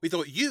 Santora, we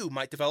thought you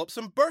might develop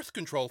some birth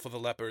control for the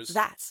lepers.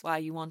 That's why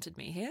you wanted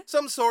me here?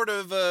 Some sort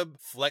of,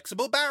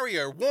 flexible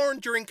barrier worn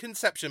during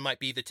conception might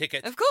be the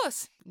ticket. Of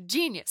course.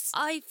 Genius.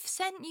 I've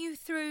sent you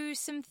through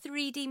some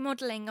 3D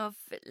modelling of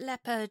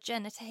leper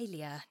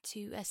genitalia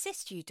to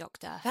assist you,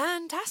 Doctor.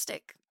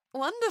 Fantastic.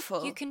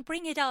 Wonderful. You can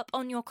bring it up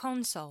on your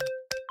console.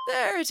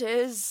 There it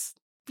is.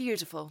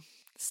 Beautiful.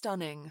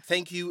 Stunning.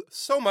 Thank you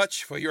so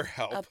much for your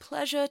help. A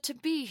pleasure to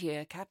be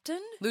here,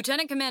 Captain.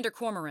 Lieutenant Commander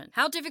Cormoran,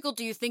 how difficult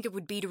do you think it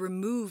would be to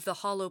remove the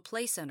hollow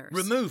play centers?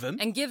 Remove them?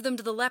 And give them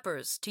to the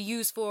lepers to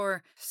use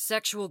for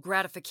sexual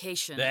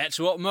gratification. That's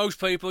what most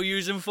people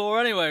use them for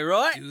anyway,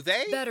 right? Do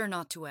they? Better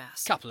not to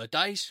ask. Couple of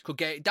days. Could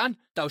get it done.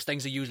 Those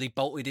things are usually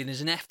bolted in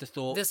as an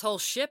afterthought. This whole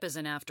ship is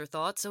an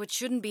afterthought, so it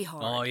shouldn't be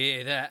hard. Oh,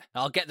 yeah, that.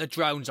 I'll get the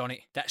drones on it.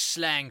 That's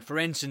slang for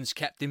ensigns,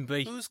 Captain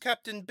B. Who's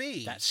Captain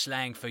B? That's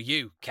slang for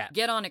you, Cap.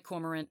 Get on it,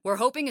 Cormoran. We're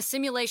hoping a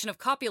simulation of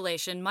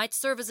copulation might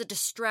serve as a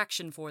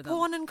distraction for them.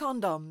 Porn and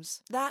condoms.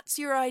 That's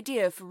your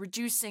idea for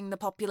reducing the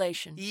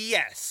population.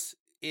 Yes.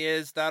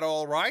 Is that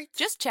all right?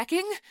 Just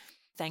checking.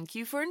 Thank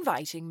you for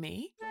inviting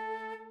me.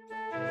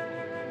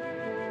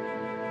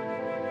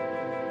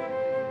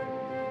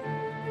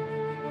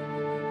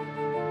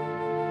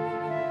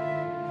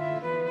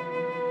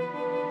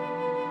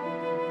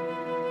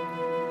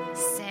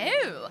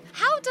 So,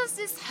 how does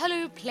this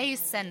Hollow Play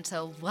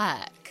Centre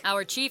work?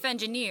 Our chief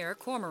engineer,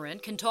 Cormoran,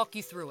 can talk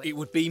you through it. It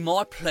would be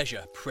my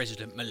pleasure,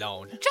 President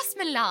Milan. Just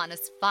Milan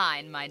is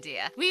fine, my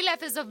dear. We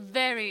lepers are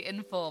very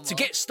informal. To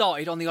get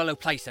started on the Hollow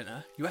Play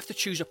Centre, you have to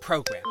choose a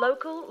programme.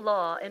 Local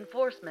law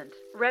enforcement.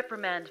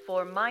 Reprimand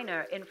for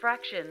minor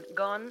infraction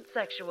gone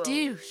sexual.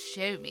 Do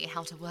show me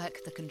how to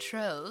work the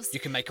controls. You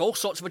can make all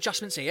sorts of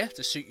adjustments here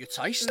to suit your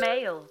taste.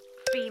 Male,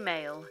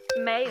 female,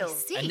 male. I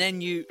see. And then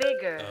you...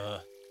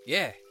 Bigger.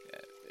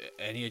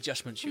 Any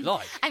adjustments you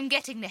like. I'm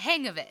getting the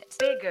hang of it.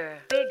 Bigger,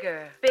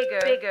 bigger, bigger,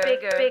 bigger,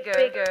 bigger, bigger,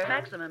 bigger.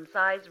 Maximum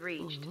size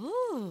reached.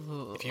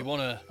 Ooh. If you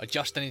want to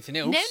adjust anything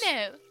else...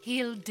 No,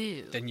 he'll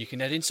do. Then you can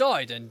head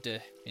inside and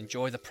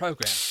enjoy the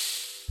programme.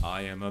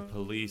 I am a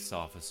police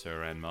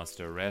officer and must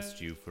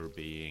arrest you for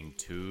being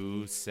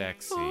too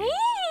sexy.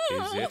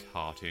 Is it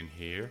hot in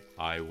here?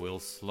 I will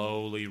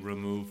slowly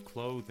remove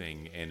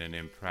clothing in an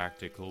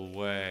impractical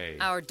way.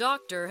 Our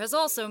doctor has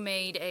also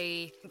made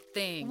a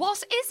thing.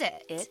 What is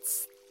it?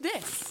 It's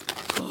this.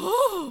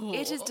 Ooh.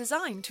 It is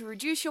designed to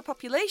reduce your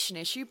population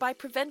issue by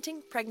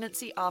preventing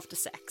pregnancy after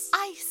sex.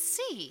 I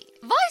see.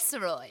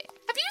 Viceroy,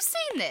 have you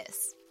seen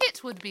this?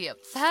 It would be a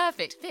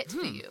perfect fit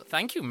for you.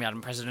 Thank you,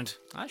 Madam President.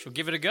 I shall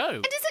give it a go.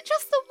 And is it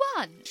just the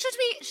one? Should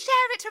we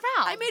share it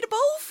around? I made a bowl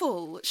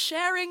full.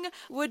 Sharing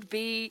would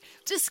be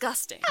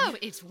disgusting. Oh,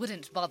 it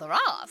wouldn't bother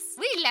us.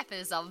 We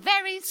lepers are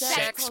very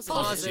Sex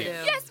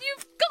positive. Yes,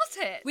 you've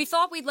got it. We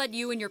thought we'd let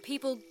you and your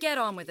people get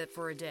on with it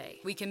for a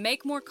day. We can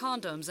make more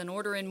condoms and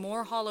order in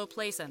more hollow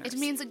play centers. It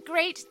means a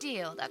great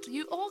deal that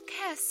you all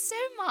care so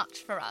much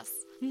for us.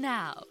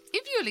 Now,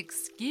 if you'll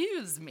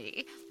excuse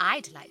me,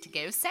 I'd like to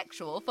go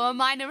sexual for a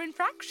minor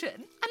infraction.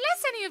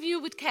 Unless any of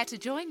you would care to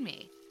join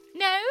me.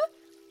 No?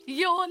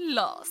 Your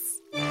loss.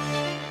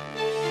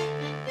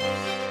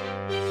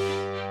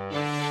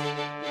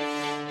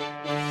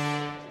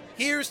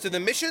 Here's to the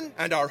mission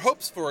and our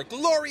hopes for a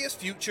glorious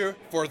future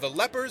for the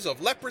lepers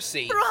of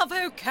leprosy.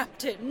 Bravo,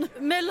 Captain!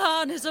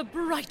 Milan is a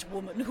bright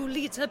woman who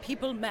leads her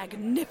people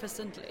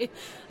magnificently.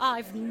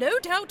 I've no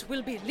doubt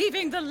we'll be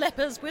leaving the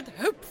lepers with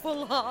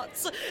hopeful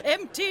hearts,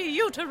 empty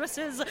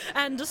uteruses,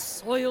 and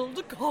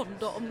soiled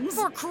condoms.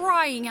 For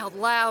crying out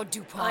loud,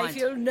 DuPont. I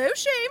feel no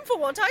shame for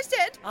what I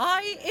said.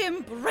 I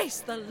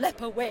embrace the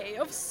leper way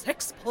of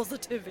sex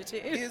positivity.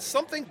 Is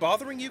something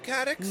bothering you,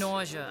 Cadix?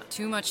 Nausea.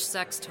 Too much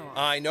sex talk.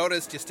 I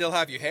noticed you still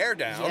have your hair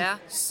down. Yeah,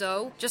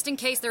 so? Just in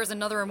case there's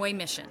another away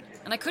mission.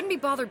 And I couldn't be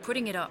bothered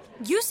putting it up.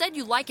 You said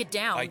you like it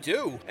down. I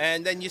do.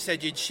 And then you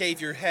said you'd shave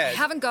your head. I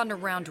haven't gotten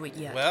around to it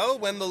yet. Well,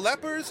 when the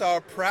lepers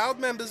are proud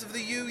members of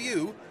the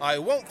UU, I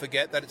won't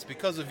forget that it's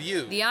because of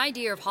you. The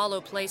idea of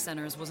hollow play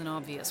centers was an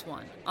obvious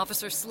one.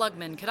 Officer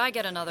Slugman, could I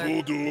get another...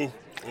 Dodo,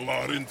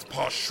 Larint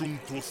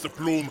Pashunto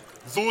Seplum,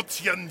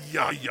 Zotian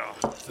Yaya,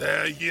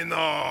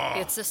 Zayina.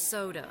 It's a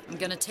soda. I'm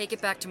gonna take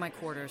it back to my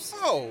quarters.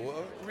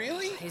 Oh,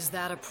 really? Is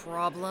that a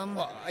problem?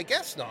 Well, I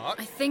guess not.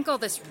 I think all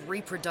this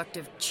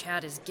reproductive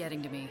chat is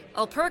getting to me.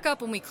 I'll perk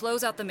up when we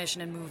close out the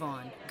mission and move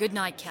on. Good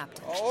night,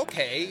 Captain.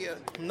 Okay,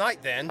 night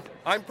then.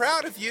 I'm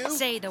proud of you.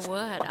 Say the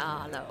word,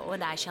 Arlo,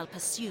 and I shall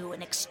pursue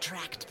and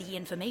extract the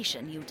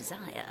information you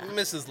desire.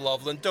 Mrs.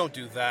 Loveland, don't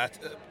do that.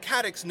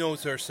 Cadix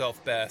knows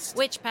herself best.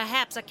 Which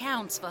perhaps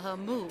accounts for her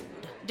mood.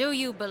 Do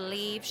you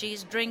believe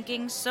she's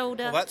drinking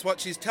soda? Well, that's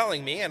what she's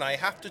telling me, and I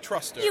have to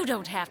trust her. You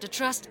don't have to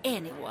trust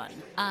anyone.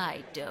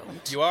 I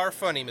don't. You are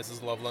funny,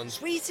 Mrs. Loveland.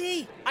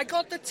 Sweetie, I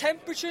got the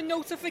temperature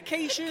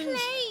notifications.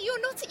 Clay,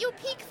 you're not at your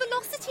peak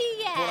velocity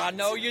yet. But I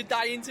know you're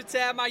dying to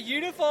tear my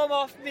uniform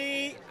off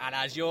me. And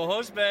as your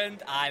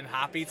husband, I'm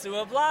happy to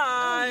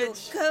oblige. Oh,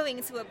 you're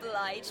going to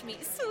oblige me,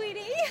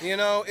 sweetie. You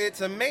know, it's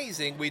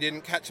amazing we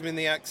didn't catch him in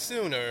the act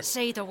sooner.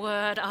 Say the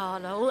word,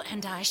 Arlo,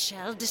 and I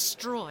shall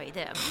destroy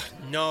them.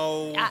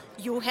 No.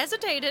 You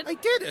hesitated. I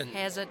didn't.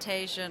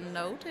 Hesitation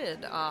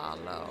noted,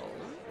 Arlo.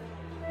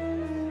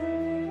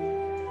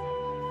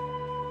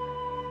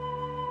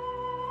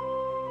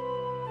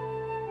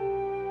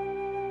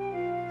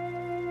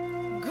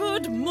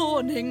 Good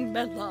morning,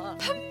 Melan.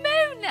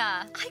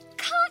 Pomona! I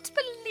can't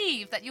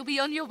believe that you'll be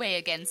on your way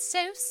again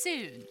so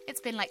soon.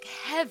 It's been like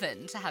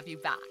heaven to have you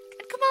back.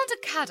 And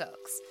Commander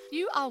Caddox,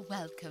 you are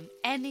welcome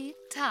any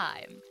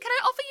time. Can I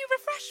offer you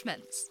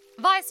refreshments?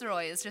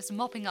 Viceroy is just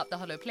mopping up the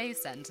Hollow Play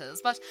centers,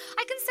 but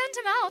I can send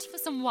him out for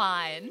some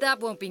wine. That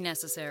won't be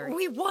necessary.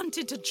 We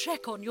wanted to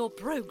check on your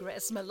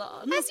progress,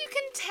 Melan. As you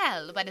can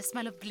tell by the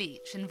smell of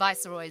bleach in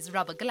Viceroy's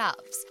rubber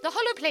gloves, the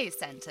Hollow Play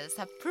centers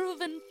have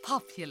proven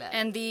popular.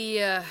 And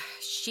the,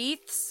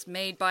 sheaths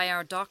made by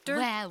our doctor?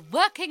 We're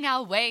working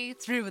our way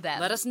through them.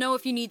 Let us know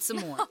if you need some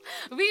more.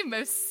 We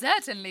most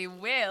certainly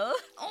will.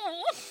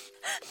 Oh.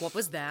 What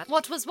was that?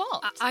 What was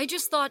what? I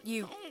just thought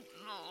you...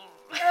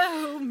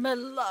 Oh,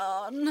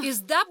 Melan.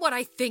 Is that what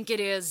I think it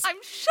is?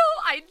 I'm sure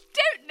I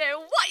don't know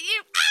what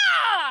you...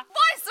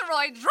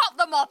 Viceroy, drop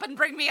the mop and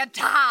bring me a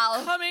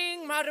towel.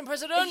 Coming, Madam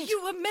President.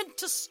 You were meant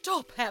to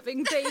stop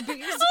having babies. All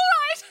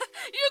right,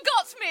 you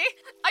got me.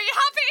 Are you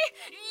happy?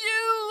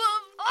 You...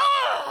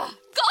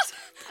 got...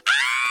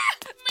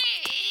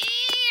 me.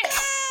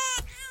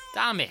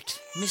 Damn it.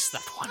 Missed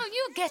that one. Oh,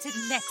 you'll get it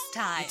next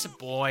time. It's a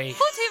boy.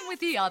 Put him with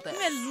the others.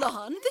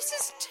 Melan, this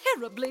is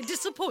terribly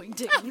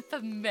disappointing.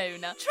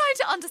 Pomona, try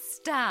to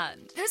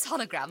understand. Those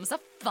holograms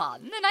are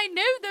fun, and I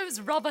know those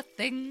rubber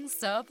things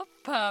serve a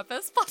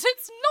purpose, but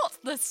it's not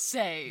the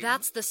same.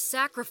 That's the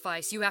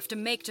sacrifice you have to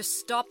make to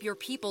stop your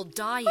people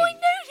dying. Oh, I know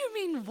you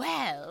mean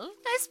well.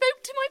 I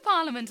spoke to my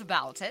parliament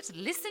about it,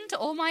 listened to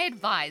all my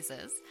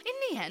advisors. In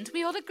the end,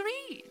 we all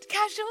agreed.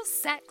 Casual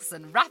sex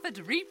and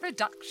rapid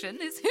reproduction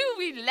is who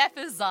we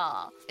Lepers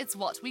are. It's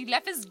what we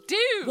Lepers do.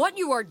 What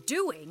you are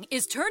doing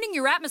is turning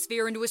your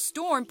atmosphere into a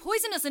storm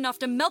poisonous enough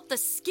to melt the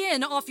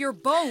skin off your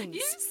bones.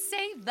 You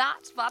say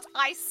that, but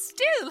I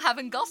still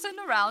haven't gotten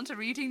around to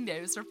reading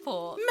those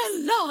reports.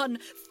 Melan,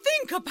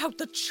 think about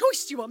the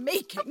choice you are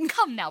making. Oh,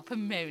 come now,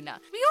 Pomona.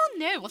 We all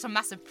know what a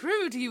massive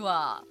prude you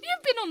are.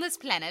 You've been on this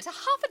planet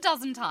half a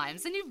dozen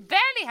times and you've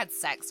barely had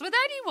sex with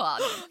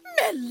anyone.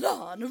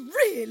 Melan,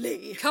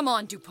 really? Come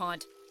on,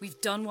 DuPont. We've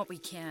done what we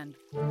can.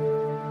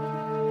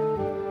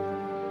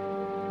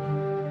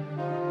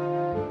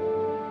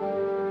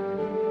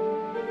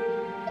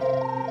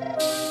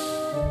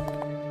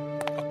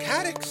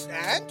 Cadix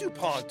and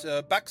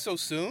DuPont, back so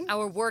soon?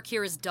 Our work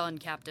here is done,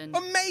 Captain.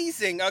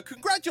 Amazing!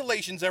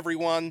 Congratulations,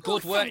 everyone.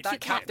 Good work,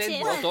 that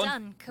Captain. Well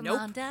done.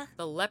 Commander. Nope.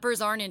 The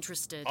lepers aren't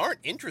interested. Aren't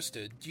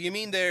interested? Do you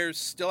mean they're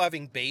still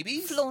having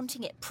babies?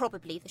 Flaunting it,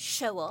 probably the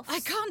show-offs.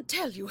 I can't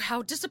tell you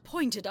how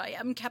disappointed I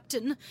am,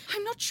 Captain.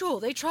 I'm not sure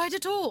they tried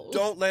at all.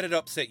 Don't let it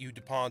upset you,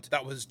 DuPont.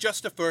 That was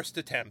just a first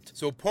attempt.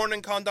 So porn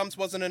and condoms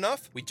wasn't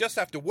enough? We just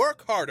have to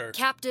work harder.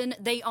 Captain,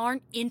 they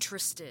aren't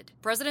interested.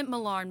 President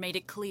Millarn made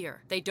it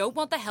clear. They don't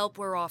want the help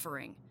we're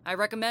offering. I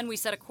recommend we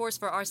set a course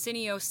for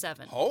Arsenio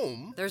 7.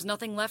 Home? There's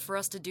nothing left for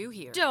us to do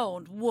here.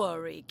 Don't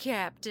worry,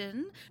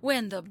 Captain.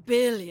 When the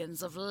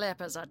billions of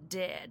lepers are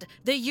dead,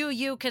 the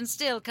UU can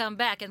still come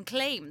back and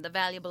claim the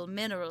valuable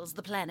minerals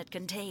the planet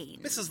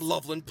contains. Mrs.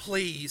 Loveland,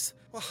 please.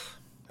 Well,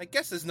 I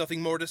guess there's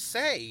nothing more to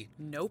say.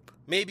 Nope.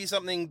 Maybe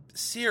something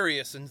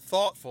serious and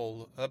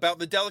thoughtful about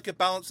the delicate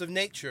balance of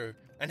nature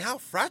and how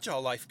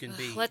fragile life can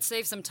be. Let's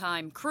save some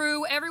time.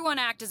 Crew, everyone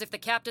act as if the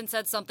captain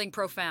said something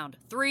profound.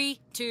 3,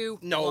 2,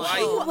 No,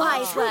 1.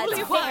 Wise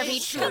words, very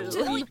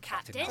true.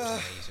 Captain.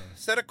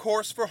 Set a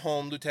course for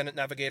home, Lieutenant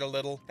Navigator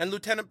Little, and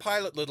Lieutenant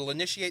Pilot Little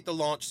initiate the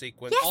launch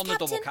sequence. Yes, On the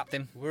double,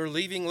 Captain. We're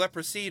leaving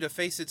Leprosy to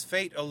face its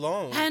fate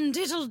alone. And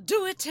it'll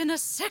do it in a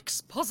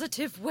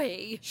sex-positive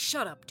way.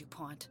 Shut up,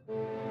 DuPont.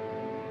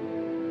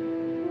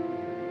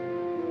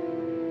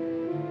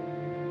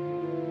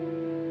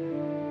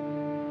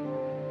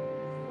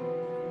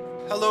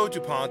 Hello,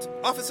 DuPont.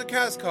 Officer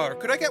Kazkar,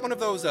 could I get one of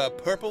those,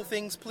 purple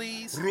things,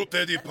 please?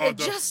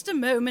 Just a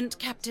moment,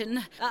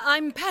 Captain.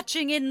 I'm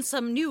patching in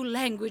some new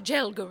language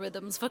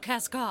algorithms for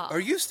Kazkar. Are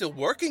you still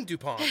working,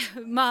 DuPont?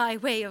 My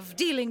way of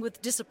dealing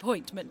with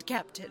disappointment,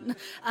 Captain.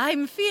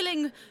 I'm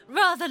feeling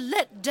rather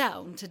let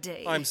down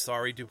today. I'm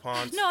sorry,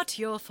 DuPont. Not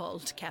your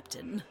fault,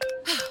 Captain.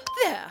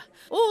 There,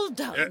 all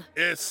done.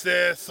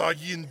 Esse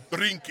sayin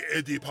drink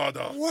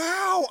edipada.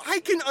 Wow, I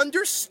can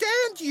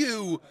understand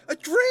you! A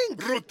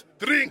drink! Rut,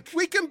 drink!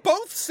 We can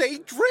both say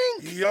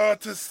drink! Ja,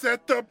 to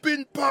set up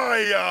in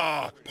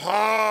paya!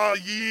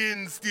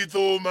 Payin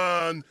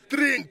stidoman!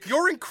 Drink!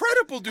 You're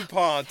incredible,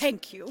 DuPont!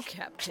 Thank you,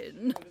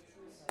 Captain.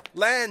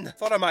 Len,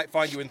 thought I might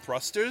find you in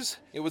thrusters.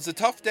 It was a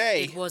tough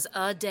day. It was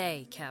a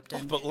day,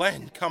 Captain. Oh, but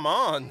Len, come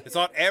on. It's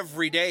not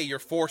every day you're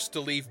forced to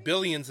leave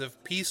billions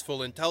of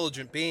peaceful,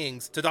 intelligent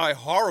beings to die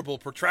horrible,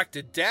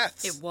 protracted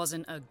deaths. It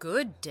wasn't a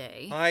good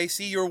day. I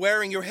see you're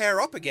wearing your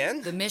hair up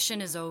again. The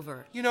mission is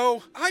over. You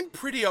know, I'm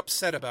pretty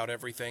upset about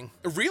everything.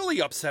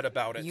 Really upset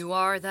about it. You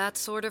are that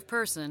sort of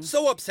person.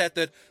 So upset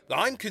that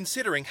I'm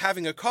considering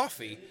having a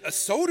coffee, a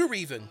soda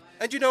even.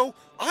 And you know,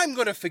 I'm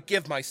gonna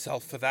forgive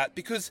myself for that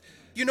because,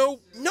 you know,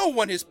 no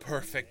one is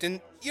perfect.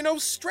 And, you know,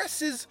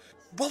 stress is,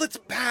 well, it's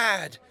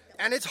bad.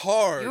 And it's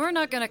hard. You're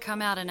not gonna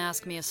come out and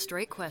ask me a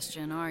straight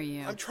question, are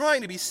you? I'm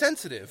trying to be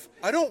sensitive.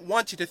 I don't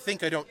want you to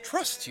think I don't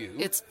trust you.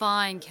 It's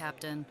fine,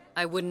 Captain.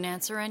 I wouldn't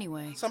answer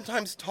anyway.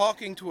 Sometimes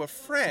talking to a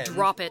friend...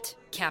 Drop it,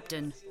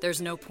 Captain.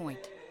 There's no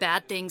point.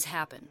 Bad things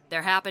happen.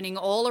 They're happening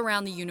all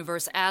around the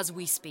universe as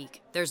we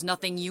speak. There's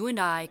nothing you and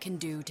I can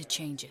do to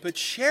change it. But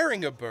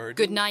sharing a bird...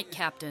 Good night,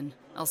 Captain.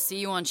 I'll see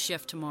you on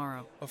shift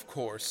tomorrow. Of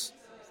course.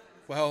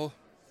 Well,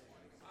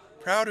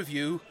 proud of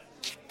you.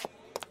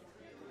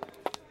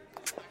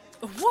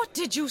 What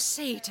did you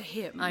say to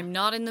him? I'm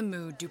not in the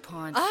mood,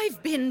 DuPont.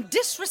 I've been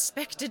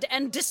disrespected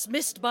and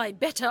dismissed by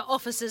better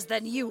officers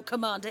than you,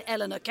 Commander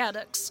Eleanor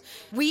Caddox.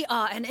 We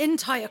are an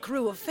entire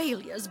crew of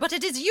failures, but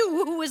it is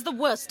you who is the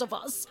worst of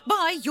us,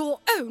 by your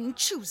own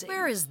choosing.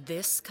 Where is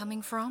this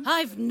coming from?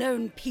 I've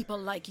known people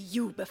like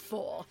you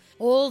before.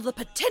 All the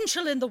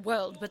potential in the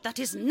world, but that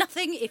is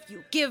nothing if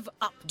you give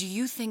up. Do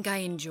you think I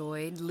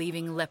enjoyed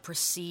leaving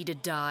leprosy to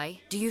die?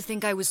 Do you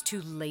think I was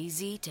too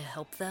lazy to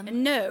help them?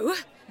 No.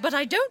 But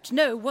I don't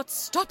know what's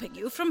stopping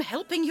you from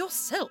helping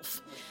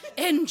yourself.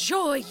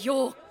 Enjoy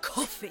your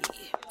coffee.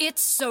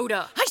 It's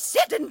soda. I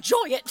said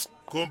enjoy it.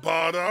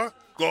 Compada,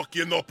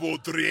 kokinopo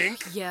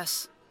drink?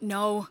 Yes.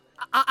 No.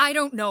 I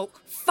don't know.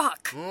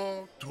 Fuck.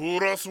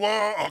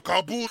 Turaswa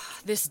akabut.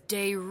 This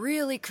day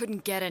really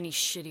couldn't get any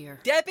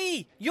shittier.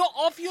 Debbie, you're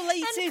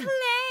ovulating. And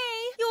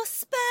Clay, your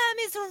sperm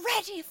is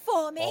ready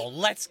for me. Oh,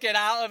 let's get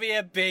out of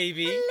here,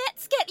 baby.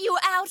 Let's get you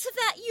out of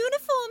that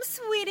uniform,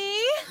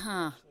 sweetie.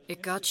 Huh.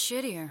 It got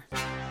shittier.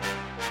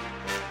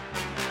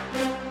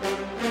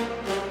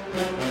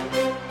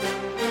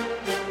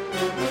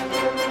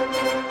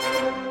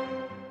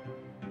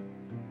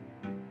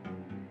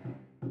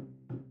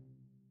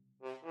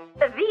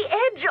 The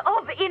Edge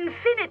of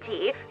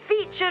Infinity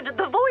featured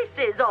the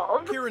voices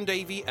of Kieran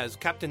Davey as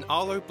Captain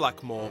Arlo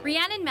Blackmore,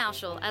 Rhiannon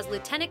Marshall as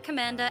Lieutenant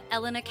Commander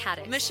Eleanor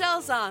Caddox,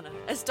 Michelle Zana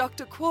as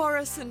Dr.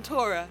 Quora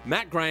Centaura,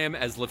 Matt Graham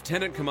as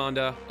Lieutenant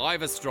Commander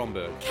Ivor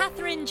Stromberg,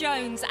 Catherine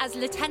Jones as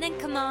Lieutenant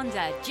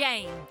Commander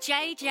Jane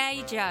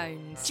J.J.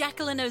 Jones,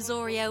 Jacqueline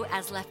Osorio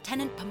as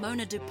Lieutenant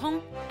Pomona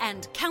Dupont,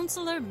 and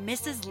Counselor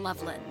Mrs.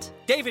 Loveland.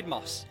 David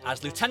Moss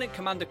as Lieutenant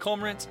Commander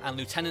Cormorant and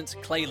Lieutenant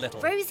Clay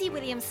Little. Rosie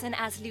Williamson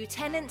as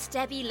Lieutenant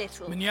Debbie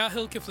Little.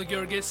 Manyahil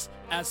Kifligurgis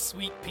as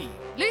Sweet Pea.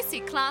 Lucy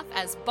Clough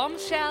as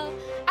Bombshell,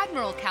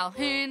 Admiral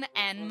Calhoun,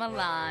 and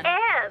Milan.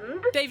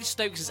 And David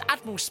Stokes as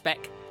Admiral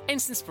Speck,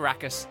 Ensign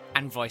Spiracus,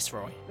 and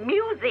Viceroy.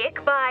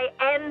 music by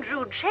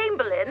Andrew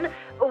Chamberlain,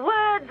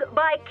 words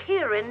by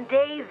Kieran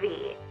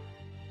Davey.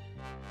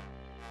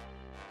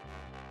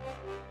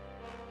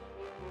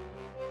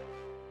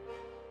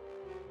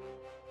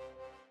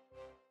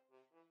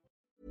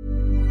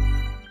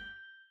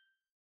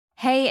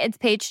 Hey, it's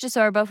Paige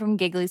DeSorbo from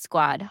Giggly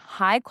Squad.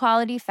 High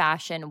quality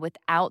fashion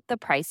without the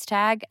price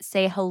tag.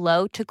 Say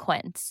hello to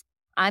Quince.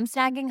 I'm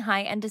snagging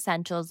high-end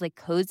essentials like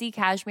cozy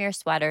cashmere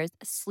sweaters,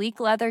 sleek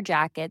leather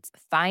jackets,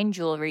 fine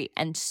jewelry,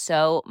 and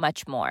so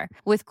much more.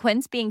 With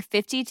Quince being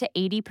 50 to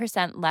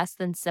 80% less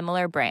than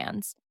similar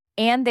brands.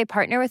 And they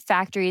partner with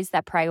factories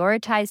that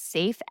prioritize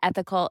safe,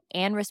 ethical,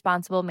 and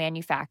responsible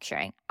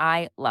manufacturing.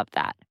 I love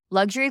that.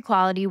 Luxury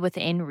quality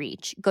within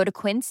reach. Go to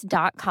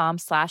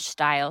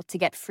quince.com/style to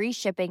get free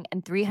shipping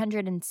and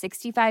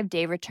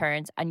 365-day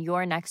returns on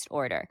your next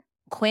order.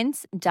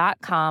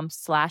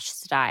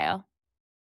 Quince.com/style.